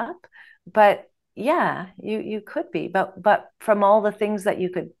making it up, but yeah, you could be. But from all the things that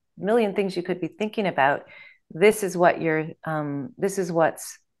million things you could be thinking about, this is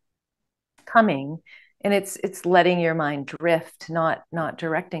what's coming. And it's letting your mind drift, not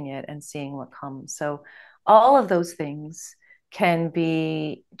directing it and seeing what comes. So all of those things can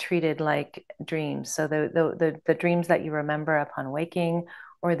be treated like dreams. So the dreams that you remember upon waking,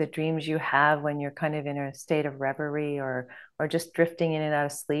 or the dreams you have when you're kind of in a state of reverie, or just drifting in and out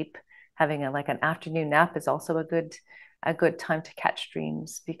of sleep, having like an afternoon nap is also a good time to catch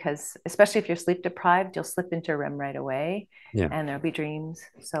dreams, because especially if you're sleep deprived, you'll slip into REM right away, and there'll be dreams.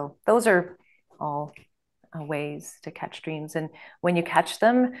 So those are all ways to catch dreams. And when you catch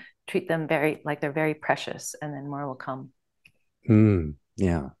them, treat them like they're very precious, and then more will come.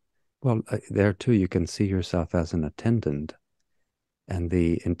 Yeah. Well, there too, you can see yourself as an attendant. And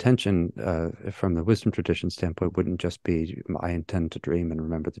the intention from the wisdom tradition standpoint wouldn't just be, I intend to dream and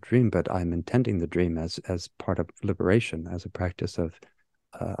remember the dream, but I'm intending the dream as part of liberation, as a practice of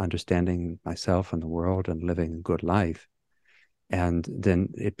understanding myself and the world and living a good life. And then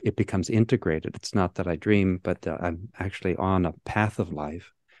it becomes integrated. It's not that I dream, but I'm actually on a path of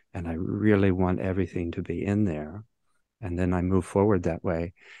life, and I really want everything to be in there. and then I move forward that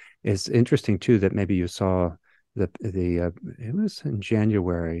way. It's interesting too that maybe you saw the it was in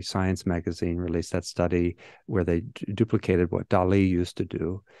January, Science magazine released that study where they duplicated what Dali used to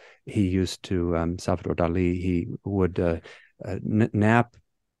do. He used to Salvador Dali. He would nap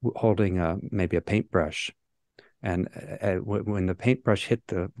holding maybe a paintbrush, and when the paintbrush hit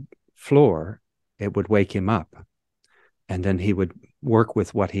the floor, it would wake him up, and then he would work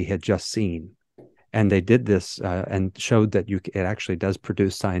with what he had just seen. And they did this and showed that it actually does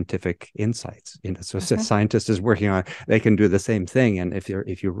produce scientific insights. So if a scientist is working on it, they can do the same thing. And if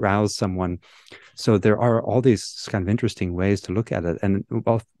you rouse someone, so there are all these kind of interesting ways to look at it. And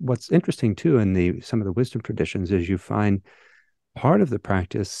what's interesting too in some of the wisdom traditions is you find part of the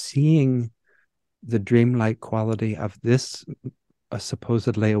practice seeing the dreamlike quality of this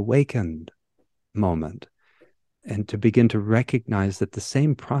supposedly awakened moment, and to begin to recognize that the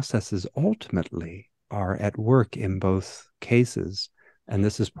same processes ultimately are at work in both cases. And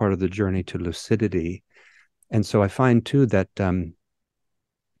this is part of the journey to lucidity. And so I find too that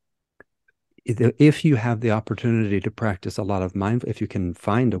if you have the opportunity to practice a lot of if you can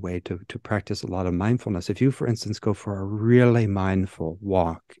find a way to practice a lot of mindfulness, if you, for instance, go for a really mindful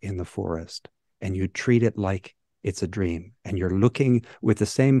walk in the forest and you treat it like it's a dream, and you're looking with the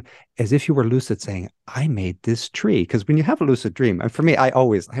same, as if you were lucid, saying, I made this tree. Because when you have a lucid dream, and for me,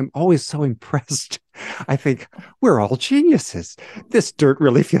 I'm always so impressed. I think we're all geniuses. This dirt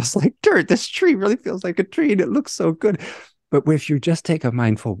really feels like dirt. This tree really feels like a tree, and it looks so good. But if you just take a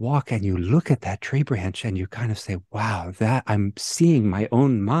mindful walk and you look at that tree branch and you kind of say, wow, that I'm seeing my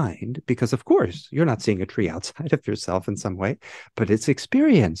own mind, because of course you're not seeing a tree outside of yourself in some way, but it's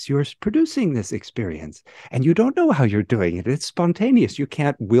experience. You're producing this experience and you don't know how you're doing it. It's spontaneous. You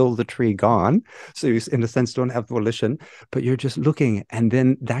can't will the tree gone. So you, in a sense, don't have volition, but you're just looking, and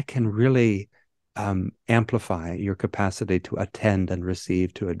then that can really amplify your capacity to attend and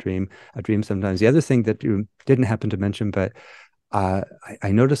receive to a dream sometimes. The other thing that you didn't happen to mention, but I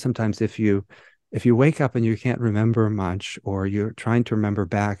notice sometimes if you wake up and you can't remember much, or you're trying to remember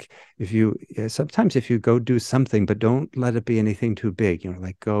back, sometimes if you go do something, but don't let it be anything too big,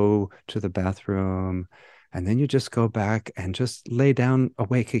 like go to the bathroom and then you just go back and just lay down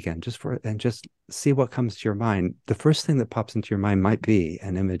awake again, and just see what comes to your mind. The first thing that pops into your mind might be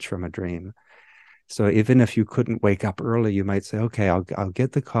an image from a dream. So even if you couldn't wake up early, you might say, okay, I'll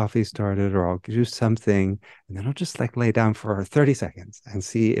get the coffee started, or I'll do something, and then I'll just lay down for 30 seconds and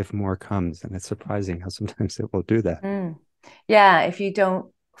see if more comes. And it's surprising how sometimes it will do that. Yeah, if you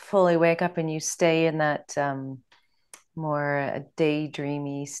don't fully wake up and you stay in that more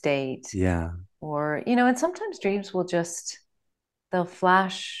daydreamy state. Yeah. Or, and sometimes dreams they'll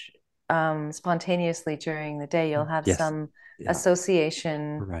flash spontaneously during the day. You'll have some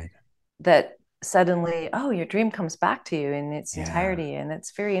association that suddenly, your dream comes back to you in its entirety. And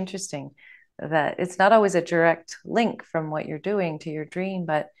it's very interesting that it's not always a direct link from what you're doing to your dream,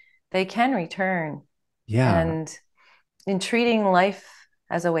 but they can return. Yeah. And in treating life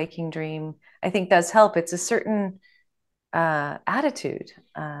as a waking dream, I think does help. It's a certain attitude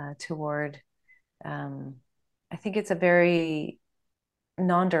toward, I think it's a very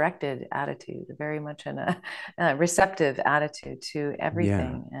non-directed attitude, very much a receptive attitude to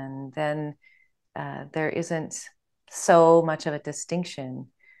everything. And then there isn't so much of a distinction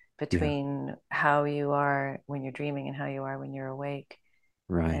between how you are when you're dreaming and how you are when you're awake.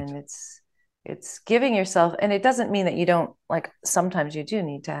 Right. And it's giving yourself, and it doesn't mean that you don't, sometimes you do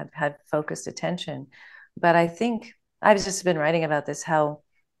need to have focused attention. But I think I've just been writing about this, how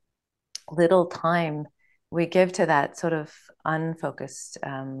little time we give to that sort of unfocused,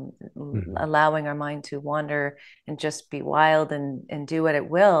 allowing our mind to wander and just be wild and do what it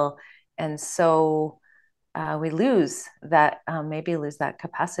will. And so we lose that, maybe lose that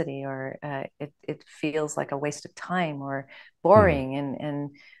capacity, or it feels like a waste of time or boring.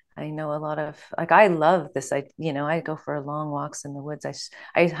 And I know a lot of, I love this. I go for long walks in the woods.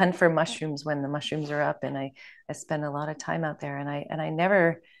 I hunt for mushrooms when the mushrooms are up, and I spend a lot of time out there. And I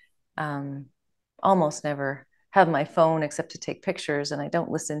never, almost never have my phone except to take pictures. And I don't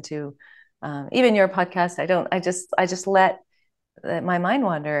listen to even your podcast. I just let my mind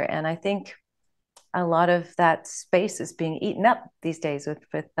wander. And I think a lot of that space is being eaten up these days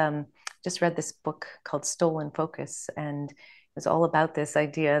with just read this book called Stolen Focus, and it's all about this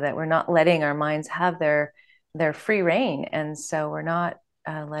idea that we're not letting our minds have their free reign, and so we're not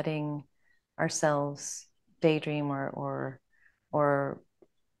letting ourselves daydream or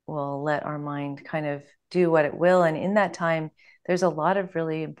we'll let our mind kind of do what it will. And in that time, there's a lot of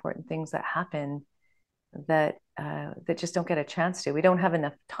really important things that happen that just don't get a chance to. We don't have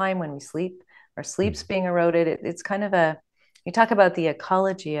enough time when we sleep. our sleep's being eroded. It's kind of a, you talk about the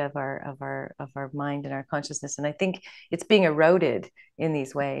ecology of our mind and our consciousness, and I think it's being eroded in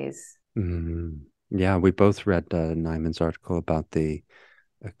these ways. Yeah, we both read Nyman's article about the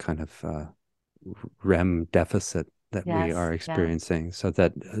kind of REM deficit that we Yes, are yeah. experiencing. So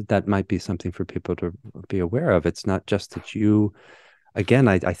that might be something for people to be aware of. It's not just that you, again,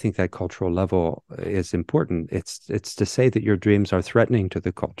 I think that cultural level is important. It's to say that your dreams are threatening to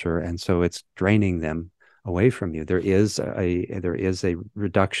the culture, and so it's draining them away from you. There is a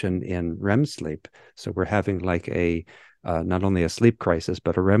reduction in REM sleep. So we're having like a not only a sleep crisis,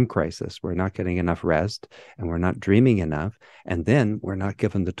 but a REM crisis. We're not getting enough rest and we're not dreaming enough. And then we're not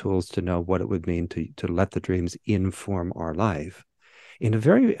given the tools to know what it would mean to let the dreams inform our life in a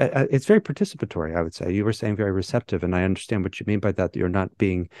very, it's very participatory, I would say. You were saying very receptive, and I understand what you mean by that. You're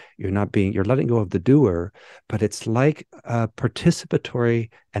letting go of the doer, but it's like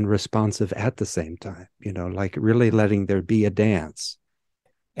participatory and responsive at the same time, like really letting there be a dance,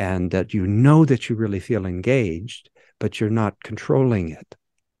 and that that you really feel engaged, but you're not controlling it.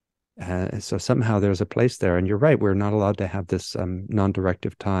 So somehow there's a place there. And you're right, we're not allowed to have this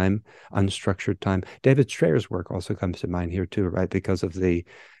non-directive time, unstructured time. David Strayer's work also comes to mind here too, right? Because of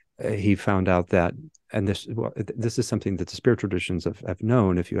he found out that, and this is something that the spiritual traditions have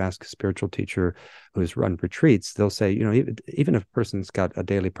known. If you ask a spiritual teacher who's run retreats, they'll say, even if a person's got a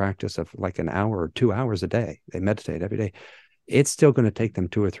daily practice of like an hour or 2 hours a day, they meditate every day, it's still going to take them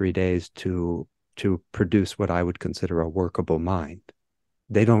 2 or 3 days to produce what I would consider a workable mind.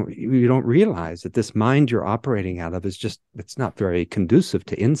 You don't realize that this mind you're operating out of it's not very conducive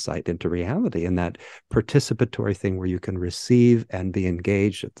to insight into reality, and that participatory thing where you can receive and be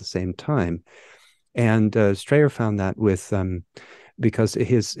engaged at the same time. And Strayer found that with because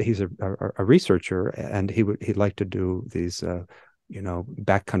he's a researcher, and he'd like to do these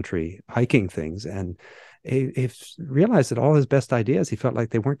backcountry hiking things, and he realized that all his best ideas, he felt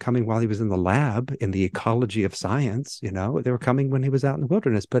like they weren't coming while he was in the lab in the ecology of science. They were coming when he was out in the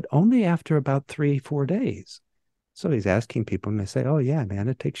wilderness, but only after about 3-4 days. So he's asking people, and they say, "Oh yeah, man,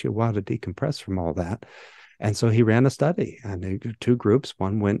 it takes you a while to decompress from all that." And so he ran a study, and 2 groups.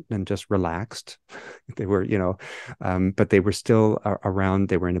 One went and just relaxed. They were, but they were still around.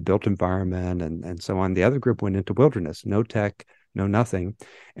 They were in a built environment and so on. The other group went into wilderness, no tech, no nothing.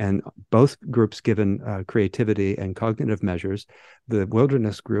 And both groups given creativity and cognitive measures. The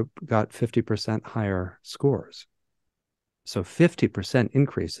wilderness group got 50% higher scores. So 50%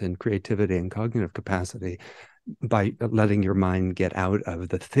 increase in creativity and cognitive capacity by letting your mind get out of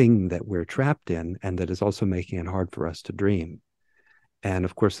the thing that we're trapped in, and that is also making it hard for us to dream. And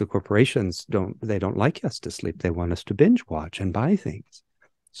of course, the corporations don't like us to sleep. They want us to binge watch and buy things.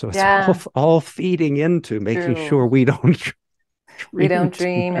 So it's all feeding into making sure we don't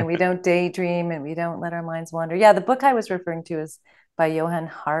dream and we don't daydream and we don't let our minds wander. Yeah, the book I was referring to is by Johann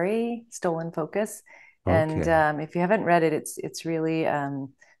Hari, Stolen Focus. And if you haven't read it, it's really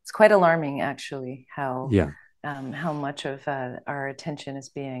it's quite alarming actually how much of our attention is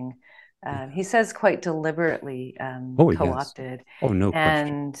being he says quite deliberately co-opted. Yes. Oh, no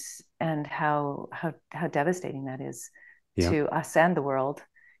question. And how devastating that is to us and the world.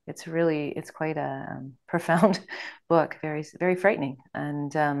 It's quite a profound book, very, very frightening.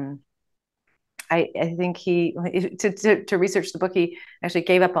 And I think to research the book, he actually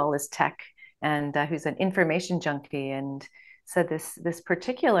gave up all his tech, and who's an information junkie, and said this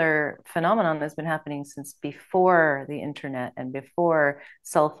particular phenomenon has been happening since before the internet and before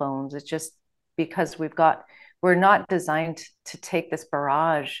cell phones. It's just because we're not designed to take this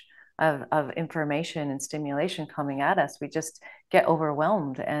barrage of information and stimulation coming at us. We just get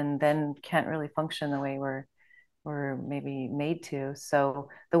overwhelmed and then can't really function the way we're maybe made to. So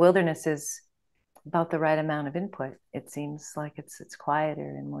the wilderness is about the right amount of input. It seems like it's quieter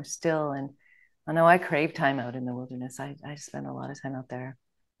and more still. And I know I crave time out in the wilderness. I spend a lot of time out there.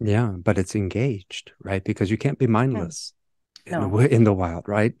 Yeah, but it's engaged, right? Because you can't be mindless No. in the wild,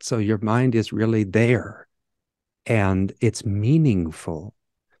 right? So your mind is really there, and it's meaningful.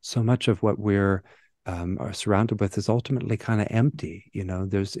 So much of what we're are surrounded with is ultimately kind of empty.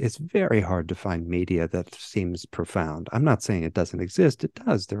 It's very hard to find media that seems profound. I'm not saying it doesn't exist. It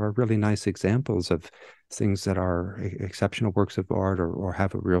does. There are really nice examples of things that are exceptional works of art or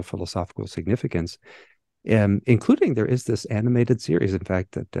have a real philosophical significance. Including, there is this animated series, in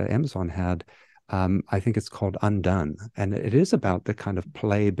fact, that Amazon had. I think it's called Undone, and it is about the kind of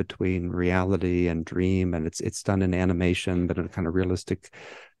play between reality and dream, and it's done in animation, but in a kind of realistic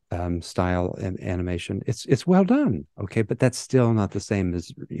style animation. It's well done, okay, but that's still not the same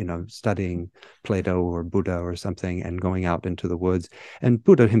as, you know, studying Plato or Buddha or something and going out into the woods. And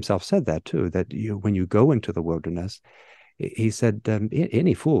Buddha himself said that too, that you, when you go into the wilderness, he said,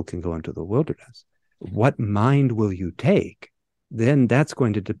 any fool can go into the wilderness. What mind will you take? Then that's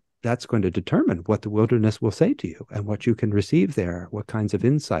going to determine what the wilderness will say to you and what you can receive there, what kinds of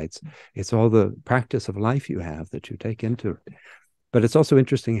insights. It's all the practice of life you have that you take into it. But it's also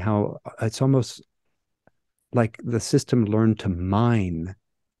interesting how it's almost like the system learned to mine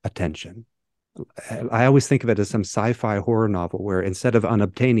attention. I always think of it as some sci-fi horror novel where instead of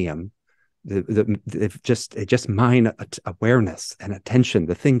unobtainium, it just mine awareness and attention,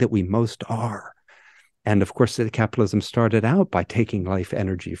 the thing that we most are. And of course, capitalism started out by taking life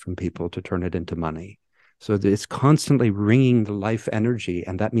energy from people to turn it into money. So it's constantly wringing the life energy,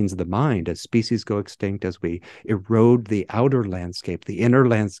 and that means the mind. As species go extinct, as we erode the outer landscape, the inner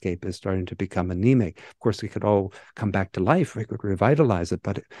landscape is starting to become anemic. Of course, we could all come back to life. We could revitalize it,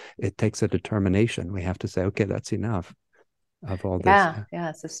 but it takes a determination. We have to say, okay, that's enough of all this.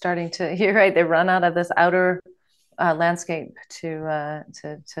 Yeah. So starting to, you're right, they run out of this outer landscape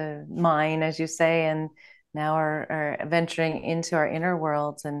to mine, as you say, and now are venturing into our inner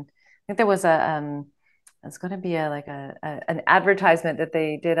worlds. And I think there was it's going to be an advertisement that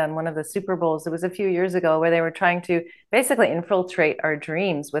they did on one of the Super Bowls. It was a few years ago where they were trying to basically infiltrate our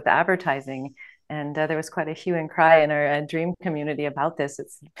dreams with advertising. And there was quite a hue and cry in our dream community about this.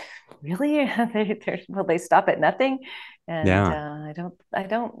 It's really, will they stop at nothing? And Yeah. I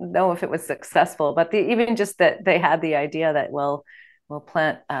don't know if it was successful, but even just that they had the idea that, well, we'll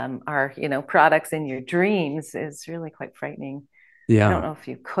plant our, you know, products in your dreams is really quite frightening. I don't Yeah. know if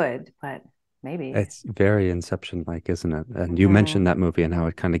you could, but maybe. It's very Inception-like, isn't it? And you mentioned that movie and how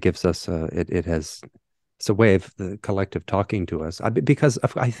it kind of gives us it's a way of the collective talking to us. Because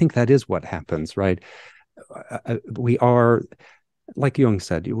I think that is what happens, right? We are, like Jung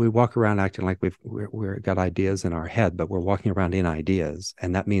said, we walk around acting like we've got ideas in our head, but we're walking around in ideas.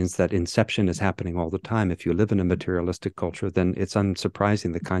 And that means that inception is happening all the time. If you live in a materialistic culture, then it's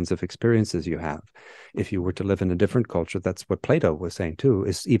unsurprising the kinds of experiences you have. If you were to live in a different culture, that's what Plato was saying too,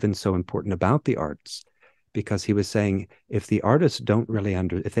 is even so important about the arts. Because he was saying, if the artists don't really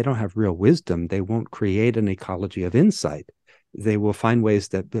if they don't have real wisdom, they won't create an ecology of insight. They will find ways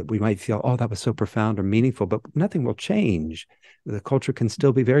that we might feel, oh, that was so profound or meaningful, but nothing will change. The culture can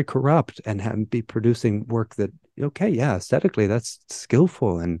still be very corrupt and be producing work that, okay, yeah, aesthetically that's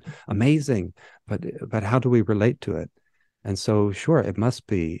skillful and amazing, but how do we relate to it? And so, sure, it must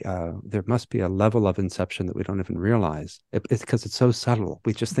be there must be a level of inception that we don't even realize. It's because it's so subtle.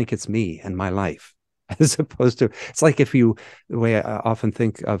 We just think it's me and my life, as opposed to, it's like the way I often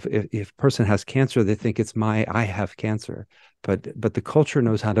think of, if a person has cancer, they think it's I have cancer. But the culture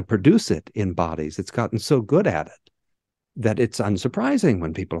knows how to produce it in bodies. It's gotten so good at it that it's unsurprising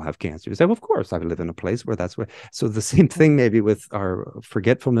when people have cancer. You say, well, of course, I live in a place where that's where. So the same thing maybe with our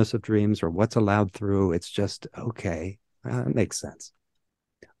forgetfulness of dreams or what's allowed through. It's just, okay, it makes sense.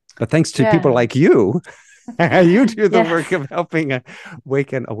 But thanks to people like you, you do the work of helping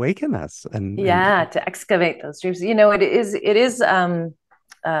awaken us. And to excavate those dreams. You know, it is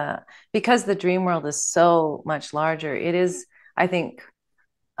because the dream world is so much larger. It is, I think,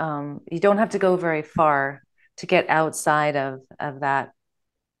 you don't have to go very far to get outside of that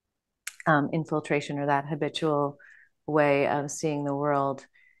infiltration or that habitual way of seeing the world.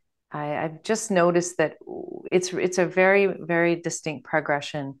 I've just noticed that it's a very, very distinct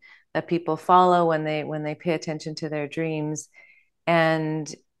progression that people follow when they pay attention to their dreams.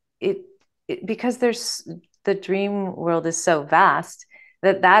 And it because the dream world is so vast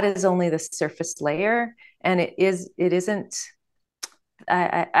that is only the surface layer, and it isn't.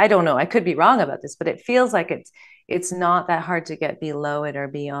 I don't know. I could be wrong about this, but it feels like it's not that hard to get below it or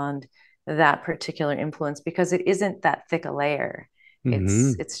beyond that particular influence, because it isn't that thick a layer.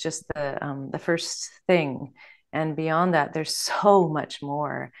 It's just the first thing, and beyond that, there's so much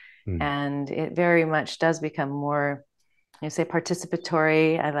more, and it very much does become more, you say,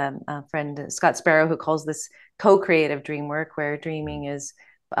 participatory. I have a friend, Scott Sparrow, who calls this co-creative dream work, where dreaming is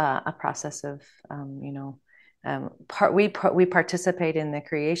a process of, we participate in the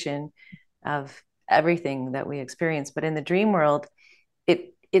creation of everything that we experience. But in the dream world,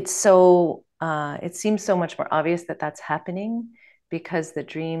 it seems so much more obvious that that's happening, because the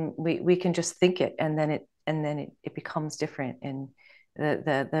dream, we can just think it, and then it becomes different, and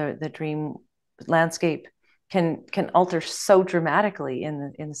the dream landscape can alter so dramatically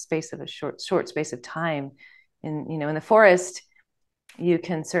in the space of a short space of time. In the forest, you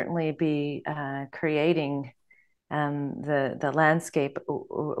can certainly be creating the landscape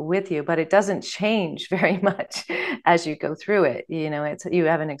with you, but it doesn't change very much as you go through it. You know, it's, you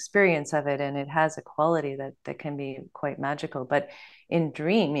have an experience of it, and it has a quality that can be quite magical. But in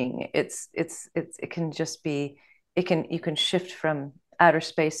dreaming, it can just be, you can shift from outer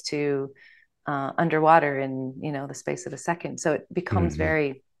space to underwater in, you know, the space of a second. So it becomes Mm-hmm.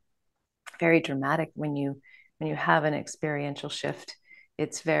 very, very dramatic when you have an experiential shift.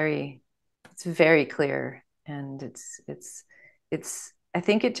 It's very, it's very clear, and it's I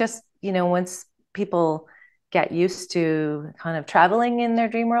think it just, you know, once people get used to kind of traveling in their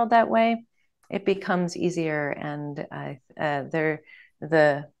dream world that way, it becomes easier, and they're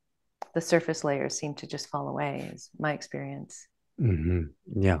the surface layers seem to just fall away, is my experience.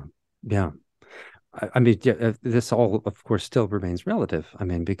 Mm-hmm. Yeah. Yeah. I mean, yeah, this all, of course, still remains relative. I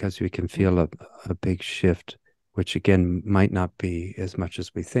mean, because we can feel a big shift, which again might not be as much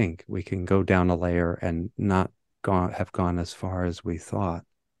as we think. We can go down a layer and not have gone as far as we thought.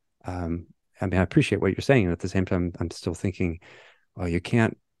 Um, I mean, I appreciate what you're saying, and at the same time, I'm still thinking, well, you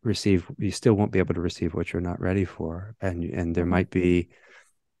can't receive, you still won't be able to receive what you're not ready for, and there Mm-hmm. might be.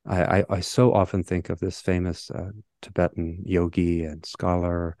 I so often think of this famous Tibetan yogi and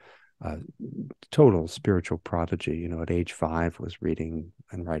scholar, uh, total spiritual prodigy. You know, at age 5 was reading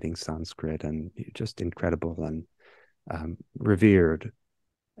and writing Sanskrit, and just incredible and revered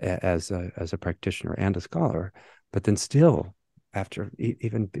as a practitioner and a scholar. But then still, after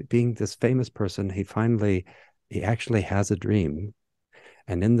even being this famous person, he actually has a dream.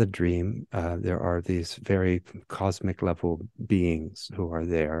 And in the dream, there are these very cosmic level beings who are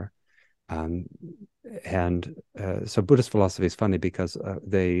there. Um, and so Buddhist philosophy is funny because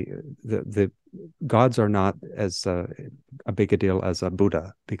the gods are not as a big a deal as a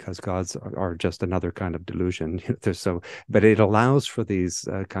Buddha, because gods are just another kind of delusion. But it allows for these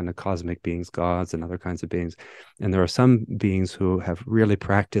kind of cosmic beings, gods and other kinds of beings. And there are some beings who have really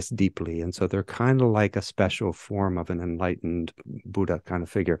practiced deeply, and so they're kind of like a special form of an enlightened Buddha kind of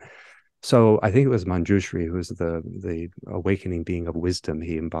figure. So I think it was Manjushri, who's the awakening being of wisdom.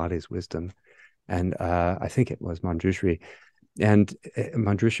 He embodies wisdom, and I think it was Manjushri. And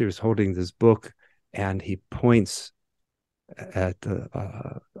Manjushri was holding this book, and he points at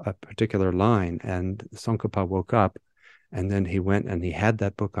a particular line, and Tsongkhapa woke up, and then he went and he had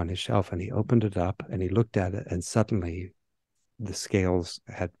that book on his shelf, and he opened it up and he looked at it, and suddenly the scales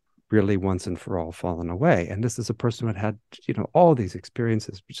had really once and for all fallen away. And this is a person who had, all these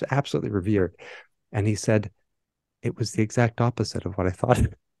experiences, which is absolutely revered. And he said, it was the exact opposite of what I thought.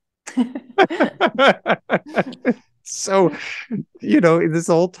 So, this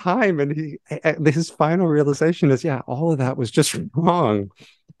whole time, and his final realization is, yeah, all of that was just wrong.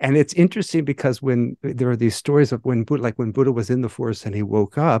 And it's interesting because when there are these stories of when Buddha was in the forest and he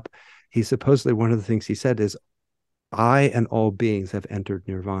woke up, he supposedly, one of the things he said is, I and all beings have entered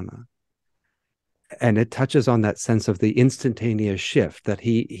nirvana. And it touches on that sense of the instantaneous shift, that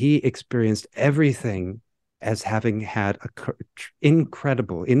he experienced everything as having had a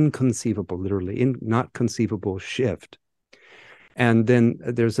incredible, inconceivable, literally not conceivable shift. And then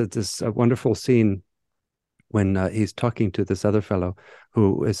there's this wonderful scene when he's talking to this other fellow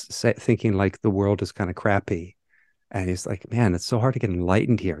who is thinking like the world is kind of crappy. And he's like, man, it's so hard to get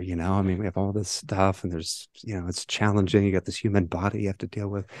enlightened here. I mean, we have all this stuff, and there's, it's challenging. You got this human body you have to deal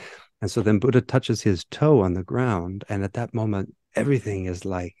with. And so then Buddha touches his toe on the ground. And at that moment, everything is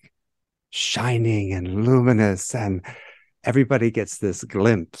like shining and luminous. And everybody gets this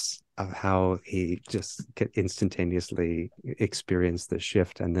glimpse of how he just instantaneously experienced the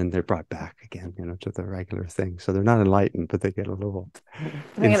shift. And then they're brought back again, to the regular thing. So they're not enlightened, but they get a little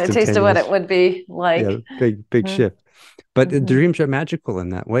I get a taste of what it would be like. Yeah, big Mm-hmm. shift. But the Mm-hmm. dreams are magical in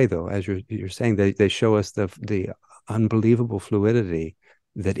that way, though. As you're saying, they show us the unbelievable fluidity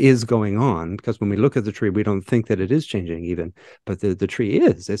that is going on. Because when we look at the tree, we don't think that it is changing even, but the tree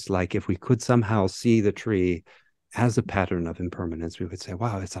is. It's like if we could somehow see the tree as a pattern of impermanence, we would say,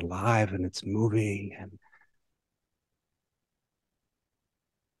 wow, it's alive and it's moving. And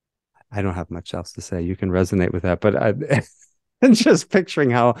I don't have much else to say. You can resonate with that, but and just picturing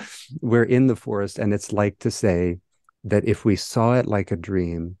how we're in the forest, and it's like to say that if we saw it like a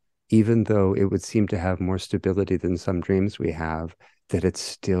dream, even though it would seem to have more stability than some dreams we have, that it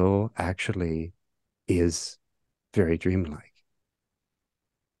still actually is very dreamlike.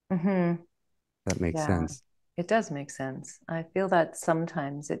 Mm-hmm. That makes Yeah, sense. it does make sense. I feel that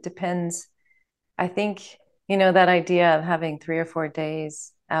sometimes it depends. I think, you know, that idea of having 3 or 4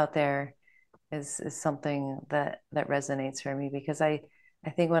 days out there is something that resonates for me, because I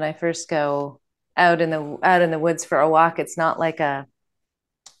think when I first go out in the woods for a walk, it's not like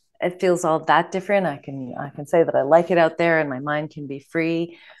it feels all that different. I can say that I like it out there and my mind can be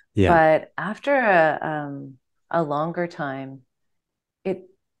free. Yeah. But after a longer time, it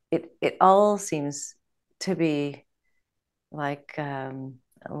it all seems to be like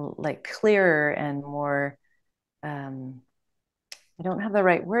clearer and more. Um, I don't have the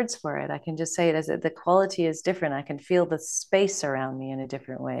right words for it. I can just say it as the quality is different. I can feel the space around me in a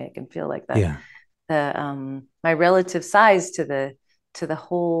different way. I can feel like Yeah. the my relative size to the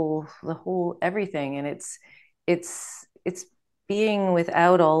whole everything, and it's being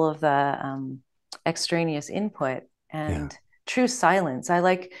without all of the extraneous input Yeah. and true silence.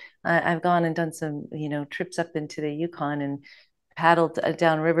 I've gone and done some trips up into the Yukon and paddled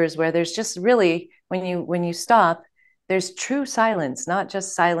down rivers where there's just really when you stop, there's true silence, not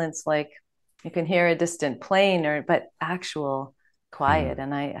just silence like you can hear a distant plane but actual quiet. Mm.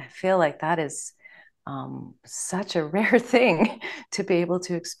 And I feel like that is such a rare thing to be able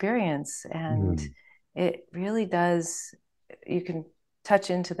to experience. And Mm. it really does, you can touch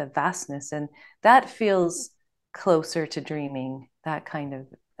into the vastness, and that feels closer to dreaming, that kind of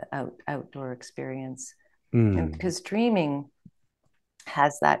outdoor experience. And Mm. because dreaming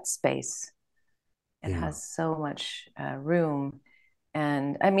has that space, it Yeah. has so much room.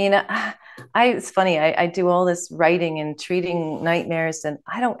 And I mean, it's funny. I do all this writing and treating nightmares, and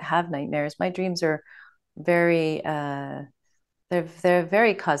I don't have nightmares. My dreams are very, they're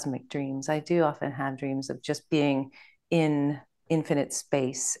very cosmic dreams. I do often have dreams of just being in infinite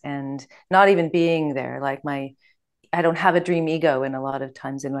space and not even being there. I don't have a dream ego in a lot of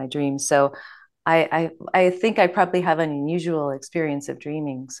times in my dreams. So I think I probably have an unusual experience of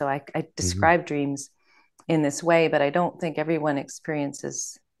dreaming. So I Mhm. describe dreams in this way, but I don't think everyone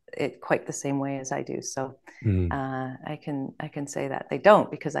experiences it quite the same way as I do. So Mm. I can say that they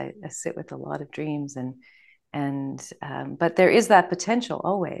don't, because I sit with a lot of dreams, but there is that potential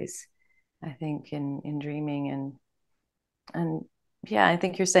always, I think, in dreaming, and yeah, I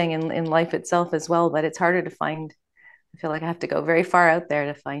think you're saying in life itself as well, but it's harder to find. I feel like I have to go very far out there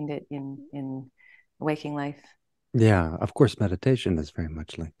to find it in waking life. Yeah, of course, meditation is very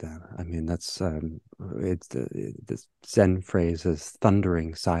much like that. I mean, that's it's the Zen phrase is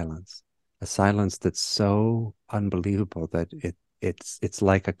thundering silence, a silence that's so unbelievable that it's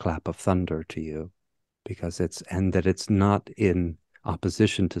like a clap of thunder to you, because it's not in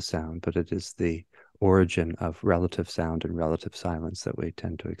opposition to sound, but it is the origin of relative sound and relative silence that we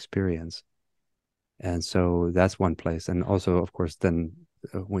tend to experience. And so that's one place. And also, of course, then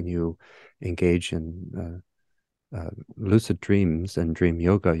when you engage in lucid dreams and dream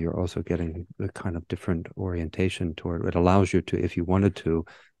yoga, you're also getting a kind of different orientation toward it. Allows you to, if you wanted to,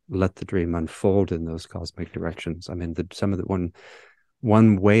 let the dream unfold in those cosmic directions. I mean, some of the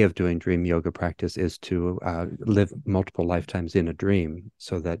one way of doing dream yoga practice is to live multiple lifetimes in a dream,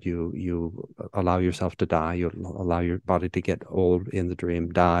 so that you allow yourself to die, you allow your body to get old in the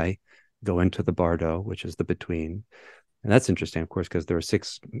dream, die, go into the bardo, which is the between. And that's interesting, of course, because there are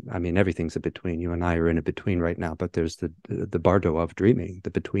six. I mean, everything's a between. You and I are in a between right now, but there's the bardo of dreaming,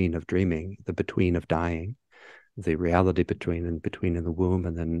 the between of dreaming, the between of dying, the reality between, and between in the womb,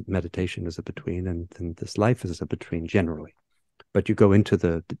 and then meditation is a between, and then this life is a between generally. But you go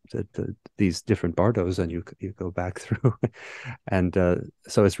into these different bardos, and you go back through, and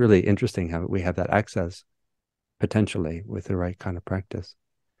so it's really interesting how we have that access potentially with the right kind of practice.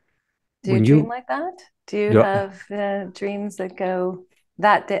 Do you When dream you, like that? Do you you have dreams that go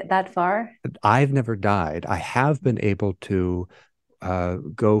that far? I've never died. I have been able to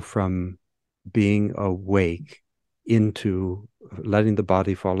go from being awake into letting the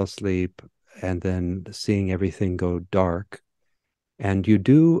body fall asleep and then seeing everything go dark. And you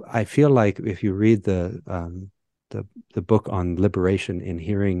do, I feel like if you read the the book on liberation in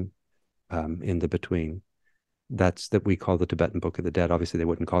hearing, in the between, that we call the Tibetan Book of the Dead. Obviously, they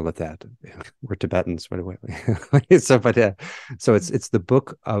wouldn't call it that. We're Tibetans, so so it's the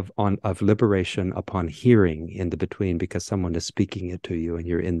book of liberation upon hearing in the between, because someone is speaking it to you and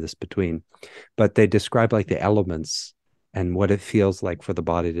you're in this between. But they describe like the elements and what it feels like for the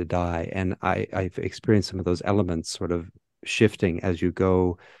body to die. And I've experienced some of those elements sort of shifting as you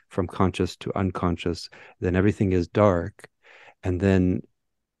go from conscious to unconscious. Then everything is dark, and then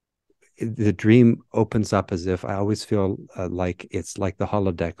the dream opens up as if I always feel like it's like the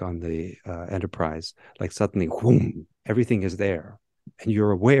holodeck on the Enterprise. Like suddenly, whoom, everything is there, and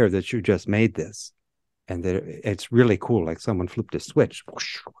you're aware that you just made this, and that it's really cool. Like someone flipped a switch,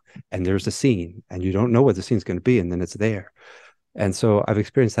 whoosh, and there's a scene, and you don't know what the scene's going to be, and then it's there. And so I've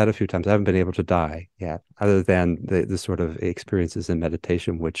experienced that a few times. I haven't been able to die yet, other than the sort of experiences in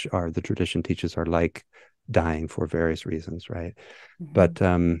meditation, which are the tradition teaches are like dying for various reasons, right? Mm-hmm. But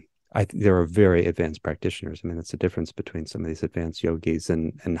there are very advanced practitioners. I mean, it's the difference between some of these advanced yogis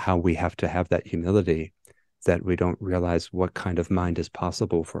and how we have to have that humility that we don't realize what kind of mind is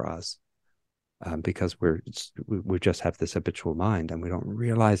possible for us, because we just have this habitual mind, and we don't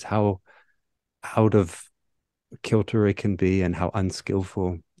realize how out of kilter it can be, and how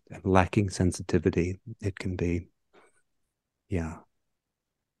unskillful and lacking sensitivity it can be. Yeah.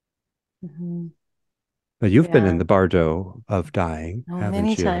 Mm-hmm. But you've been in Yeah. the bardo of dying, Oh, many haven't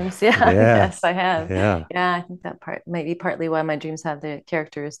you? times. Yeah. Yeah. Yes, I have. Yeah. Yeah, I think that part might be partly why my dreams have the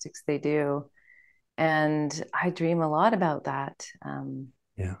characteristics they do. And I dream a lot about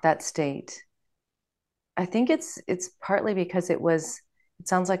Yeah. that state. I think it's partly because it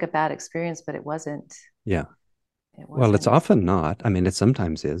sounds like a bad experience, but it wasn't. Yeah. It Well, it's wasn't. often not. I mean, it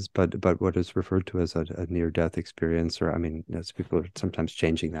sometimes is, but what is referred to as a near-death experience, or I mean, as people are sometimes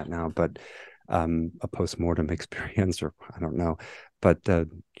changing that now, but a post-mortem experience, or I don't know. But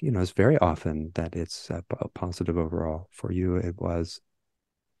it's very often that it's positive overall. For you, it was.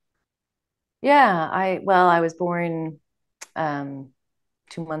 Yeah, I was born um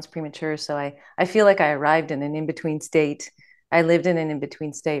 2 months premature, so I feel like I arrived in an in-between state. I lived in an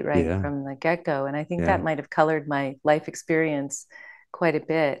in-between state right Yeah. from the get-go, and I think that Yeah. might have colored my life experience quite a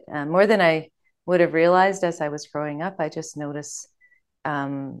bit, more than I would have realized as I was growing up. I just notice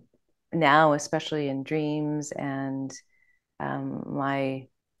um, now, especially in dreams and my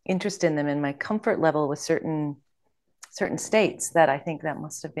interest in them and my comfort level with certain states, that I think that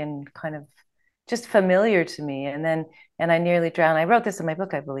must have been kind of just familiar to me. And I nearly drowned. I wrote this in my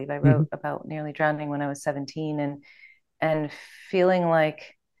book, I believe. I Hmm. wrote about nearly drowning when I was 17, and feeling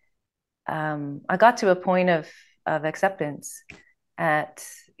like I got to a point of acceptance at,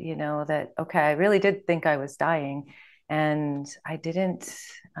 that, okay, I really did think I was dying, and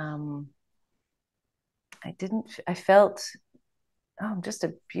um, I felt, just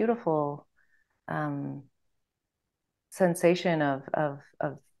a beautiful um, sensation of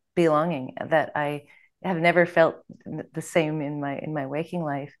belonging that I have never felt the same in my waking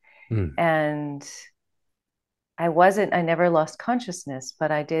life. Mm. And I never lost consciousness,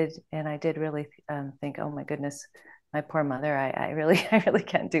 but I did really think, oh my goodness, my poor mother, I really, I really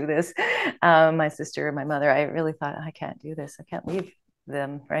can't do this. My sister and my mother, I really thought, I can't do this. I can't leave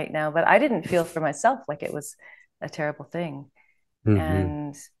them right now. But I didn't feel for myself like it was a terrible thing. Hmm.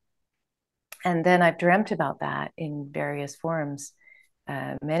 And and then I've dreamt about that in various forms,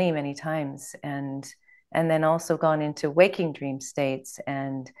 many, many times, and then also gone into waking dream states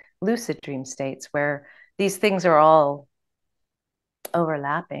and lucid dream states where these things are all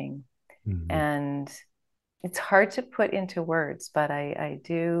overlapping, Hmm. and it's hard to put into words, but I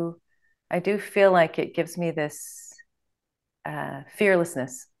do feel like it gives me this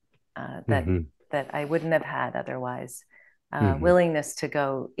fearlessness that Hmm. I wouldn't have had otherwise, Hmm. willingness to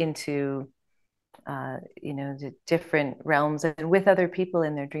go into the different realms and with other people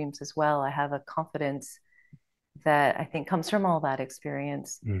in their dreams as well. I have a confidence that I think comes from all that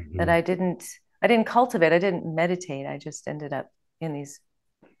experience that Hmm. I didn't cultivate. I didn't meditate. I just ended up in these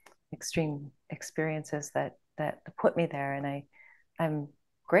extreme experiences that put me there, and I'm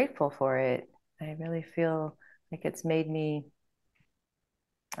grateful for it. I really feel like it's made me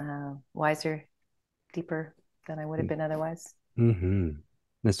wiser, deeper than I would have been otherwise. Hmm.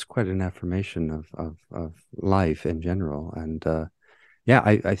 That's quite an affirmation of life in general, and yeah,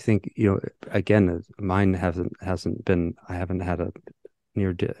 I think again, mine hasn't been. I haven't had a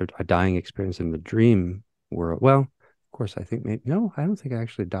dying experience in the dream world. Well, of course, I think maybe no, I don't think I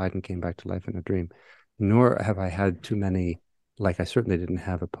actually died and came back to life in a dream. Nor have I had too many. Like I certainly didn't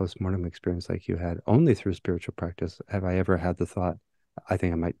have a post-mortem experience like you had. Only through spiritual practice have I ever had the thought, I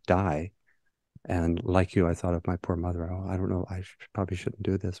think I might die. And like you, I thought of my poor mother. Oh, I don't know. Probably shouldn't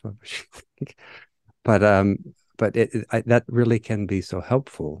do this. What would she think? But that really can be so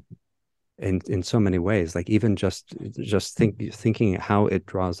helpful in so many ways. Like even just thinking how it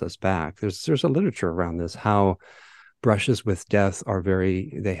draws us back. There's a literature around this, how brushes with death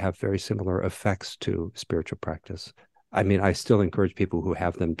they have very similar effects to spiritual practice. I mean, I still encourage people who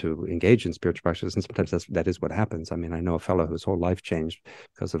have them to engage in spiritual practice, and sometimes that is what happens. I mean, I know a fellow whose whole life changed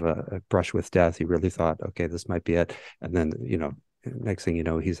because of a brush with death. He really thought, okay, this might be it, and then next thing you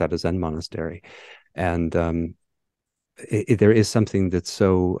know, he's at a Zen monastery, and there is something that's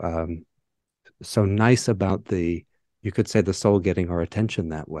so nice about you could say the soul getting our attention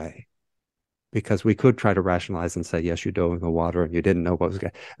that way, because we could try to rationalize and say, yes, you dove in the water and you didn't know what was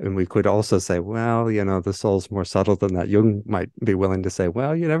going. And we could also say, well, the soul's more subtle than that. Jung might be willing to say,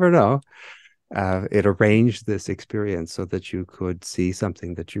 well, you never know. it arranged this experience so that you could see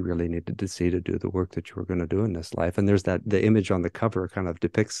something that you really needed to see to do the work that you were going to do in this life. And there's the image on the cover kind of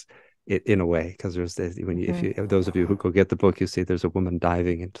depicts it in a way, because there's this, if you, those of you who go get the book, you see there's a woman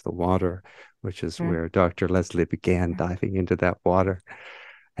diving into the water, which is where Dr. Leslie began, diving into that water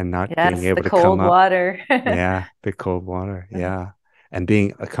and not being Yes, able the to come cold up. water. Yeah, the cold water. Yeah. And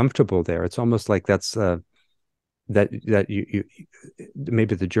being comfortable there. It's almost like that's that you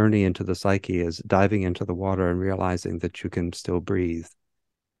maybe the journey into the psyche is diving into the water and realizing that you can still breathe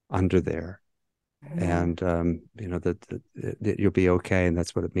under there, and that you'll be okay. And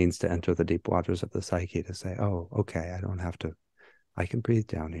that's what it means to enter the deep waters of the psyche, to say, oh, okay, I don't have to, I can breathe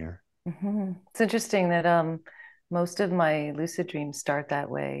down here. It's interesting that most of my lucid dreams start that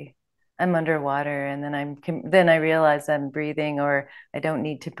way. I'm underwater, and then I realize I'm breathing, or I don't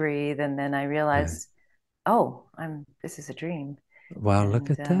need to breathe, and then I Right. realize, oh, this is a dream. Well, look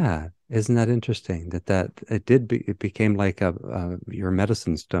And at that. Isn't that interesting that it became like your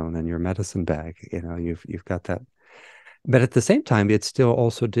medicine stone and your medicine bag. You've got that. But at the same time, it still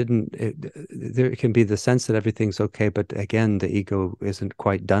also didn't, there can be the sense that everything's okay, but again, the ego isn't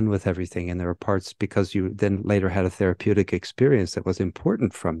quite done with everything. And there are parts, because you then later had a therapeutic experience that was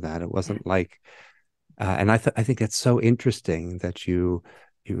important from that. It wasn't like, and I think that's so interesting that you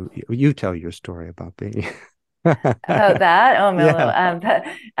tell your story about being. about that, oh, Milo,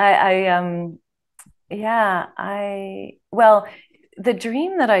 Yeah, yeah, well, the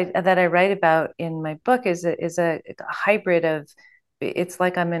dream that I write about in my book is a hybrid of, it's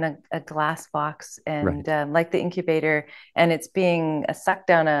like I'm in a glass box, and right, like the incubator, and it's being sucked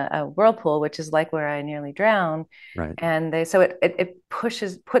down a whirlpool, which is like where I nearly drowned. right. And it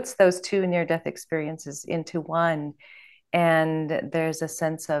puts those two near death experiences into one, and there's a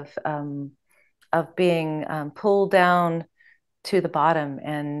sense of being pulled down to the bottom,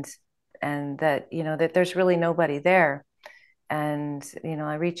 and that that there's really nobody there, and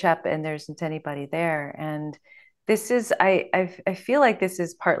I reach up and there isn't anybody there. And this is I feel like this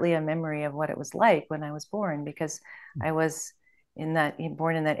is partly a memory of what it was like when I was born, because I was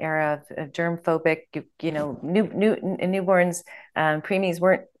born in that era of germ phobic, newborns, preemies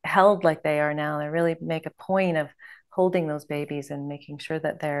weren't held like they are now. They really make a point of holding those babies and making sure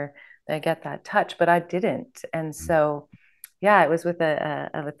that they get that touch, but I didn't. And so yeah, it was with a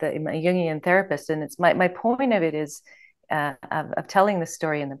Jungian therapist. And it's my point of it is, of telling the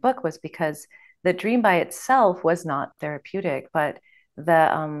story in the book, was because the dream by itself was not therapeutic, but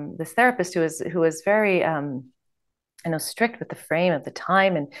this therapist who was very strict with the frame of the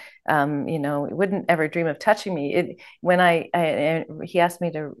time, and wouldn't ever dream of touching me. He asked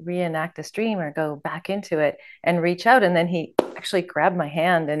me to reenact this dream or go back into it and reach out, and then he actually grabbed my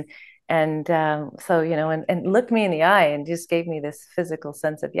hand, and looked me in the eye and just gave me this physical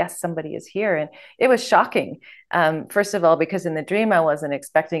sense of, yes, somebody is here. And it was shocking. First of all, because in the dream I wasn't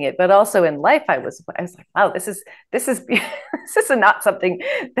expecting it, but also in life I was like, wow, this is this is not something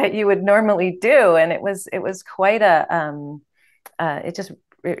that you would normally do. And it was quite it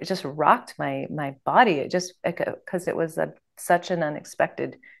just rocked my body. Because it was such an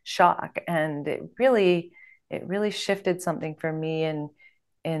unexpected shock, and it really shifted something for me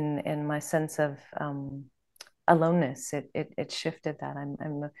in my sense of aloneness. It shifted that.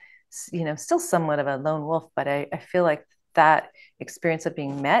 I'm still somewhat of a lone wolf, but I feel like that experience of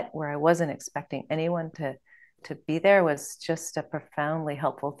being met where I wasn't expecting anyone to be there was just a profoundly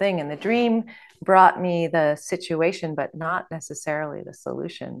helpful thing. And the dream brought me the situation, but not necessarily the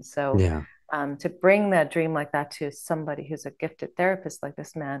solution. So Yeah, to bring that dream like that to somebody who's a gifted therapist like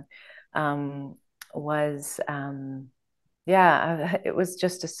this man, was yeah, it was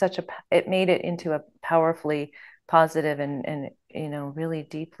just it made it into a powerfully positive and really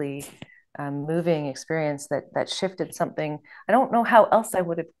deeply moving experience that shifted something. I don't know how else I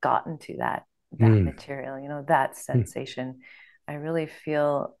would have gotten to that mm. material, that Mm. sensation. I really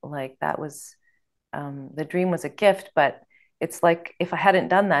feel like that was the dream was a gift, but it's like if I hadn't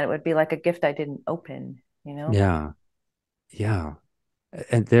done that, it would be like a gift I didn't open. Yeah, yeah.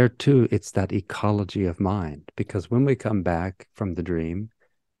 And there too, it's that ecology of mind, because when we come back from the dream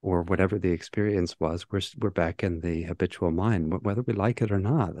or whatever the experience was, we're back in the habitual mind, whether we like it or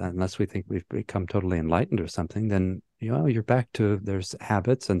not. Unless we think we've become totally enlightened or something, then you're back to, there's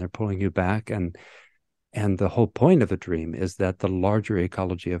habits and they're pulling you back. And the whole point of a dream is that the larger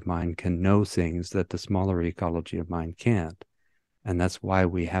ecology of mind can know things that the smaller ecology of mind can't. And that's why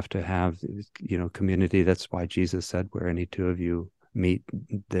we have to have, community. That's why Jesus said, where any two of you meet,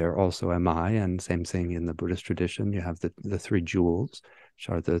 there also am I. And same thing in the Buddhist tradition. You have the three jewels, which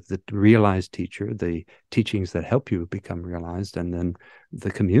are the realized teacher, the teachings that help you become realized, and then the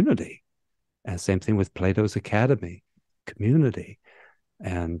community. And same thing with Plato's Academy, community,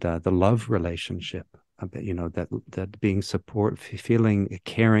 and the love relationship. That being feeling a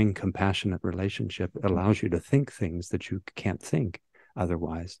caring, compassionate relationship allows you to think things that you can't think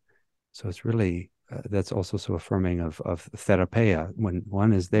otherwise. So it's really that's also so affirming of therapeia, when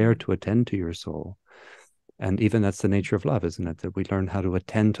one is there to attend to your soul. And even that's the nature of love, isn't it? That we learn how to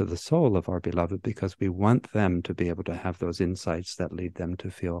attend to the soul of our beloved because we want them to be able to have those insights that lead them to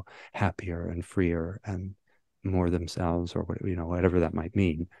feel happier and freer and more themselves, or whatever that might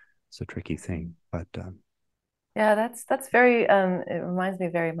mean. It's a tricky thing, but yeah, that's very. It reminds me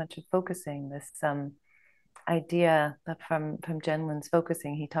very much of focusing. This idea that from Jen Lin's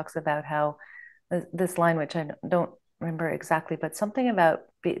focusing, he talks about how this line, which I don't remember exactly, but something about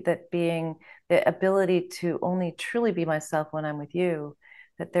that being the ability to only truly be myself when I'm with you.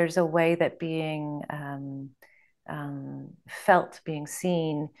 That there's a way that being felt, being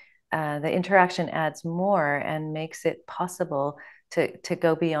seen, the interaction adds more and makes it possible to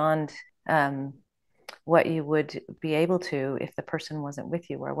go beyond what you would be able to if the person wasn't with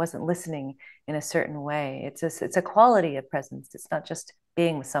you or wasn't listening in a certain way. It's a quality of presence. It's not just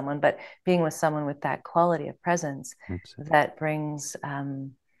being with someone, but being with someone with that quality of presence that brings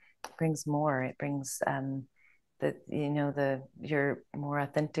more. It brings your more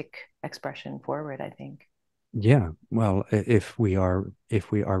authentic expression forward, I think. Yeah, well, if we are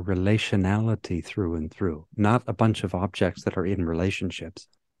relationality through and through, not a bunch of objects that are in relationships,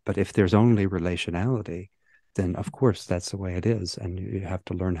 but if there's only relationality, then of course that's the way it is. And you have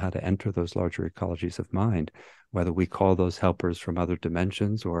to learn how to enter those larger ecologies of mind, whether we call those helpers from other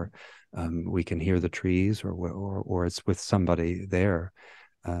dimensions, or we can hear the trees, or it's with somebody there.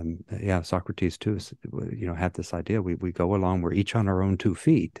 Yeah, Socrates too, had this idea. We go along, we're each on our own 2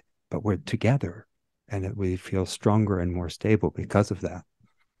 feet, but we're together. And we feel stronger and more stable because of that.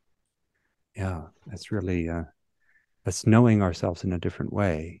 Yeah, that's really that's knowing ourselves in a different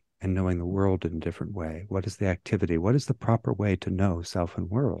way and knowing the world in a different way. What is the activity? What is the proper way to know self and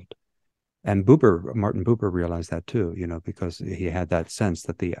world? And Martin Buber realized that too, because he had that sense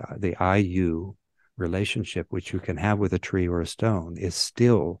that the I-you relationship, which you can have with a tree or a stone, is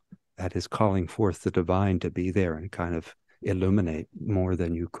still that is calling forth the divine to be there and kind of illuminate more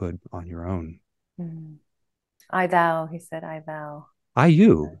than you could on your own. Mm. I thou, he said, I thou.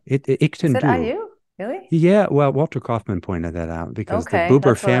 I-you, it He can said, I do. you? Really? Yeah, well, Walter Kaufman pointed that out because the Okay,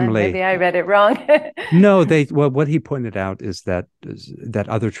 Buber that's why family. maybe I read it wrong. No, what he pointed out is that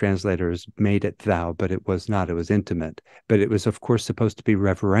other translators made it thou, but it was not. It was intimate, but it was, of course, supposed to be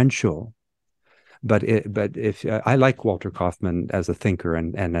reverential. But if I like Walter Kaufman as a thinker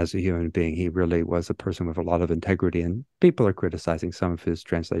and as a human being, he really was a person with a lot of integrity. And people are criticizing some of his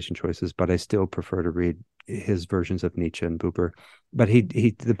translation choices, but I still prefer to read his versions of Nietzsche and Buber. But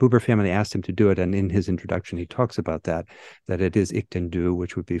the Buber family asked him to do it, and in his introduction, he talks about that it is Ich den Du,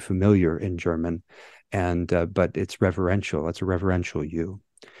 which would be familiar in German, and but it's reverential. It's a reverential you.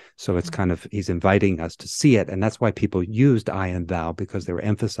 So it's kind of, he's inviting us to see it. And that's why people used I and thou, because they were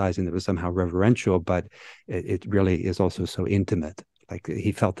emphasizing that it was somehow reverential, but it really is also so intimate. Like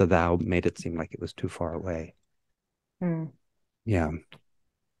he felt the thou made it seem like it was too far away. Mm. Yeah.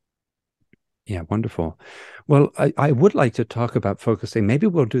 Yeah, wonderful. Well, I would like to talk about focusing. Maybe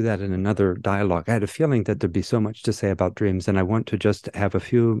we'll do that in another dialogue. I had a feeling that there'd be so much to say about dreams, and I want to just have a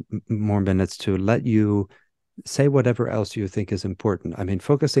few more minutes to let you say whatever else you think is important. I mean,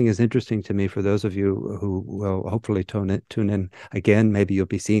 focusing is interesting to me for those of you who will hopefully tune in again. Maybe you'll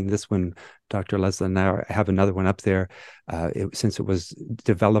be seeing this when Dr. Leslie and I have another one up there. Since it was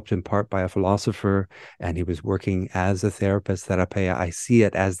developed in part by a philosopher and he was working as a therapist, therapeia, I see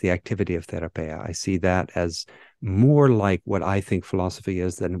it as the activity of therapeia. I see that as more like what I think philosophy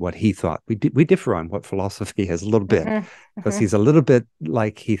is than what he thought. We differ on what philosophy is a little bit, because he's a little bit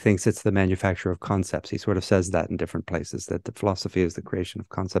like he thinks it's the manufacture of concepts. He sort of says that in different places, that the philosophy is the creation of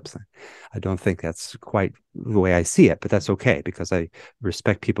concepts. I don't think that's quite the way I see it, but that's okay, because I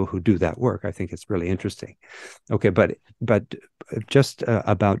respect people who do that work. I think it's really interesting. Okay, but just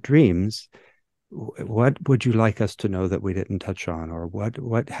about dreams, what would you like us to know that we didn't touch on, or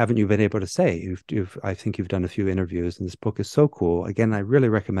what haven't you been able to say? I think you've done a few interviews, and this book is so cool. Again, I really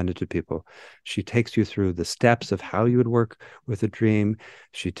recommend it to people. She takes you through the steps of how you would work with a dream.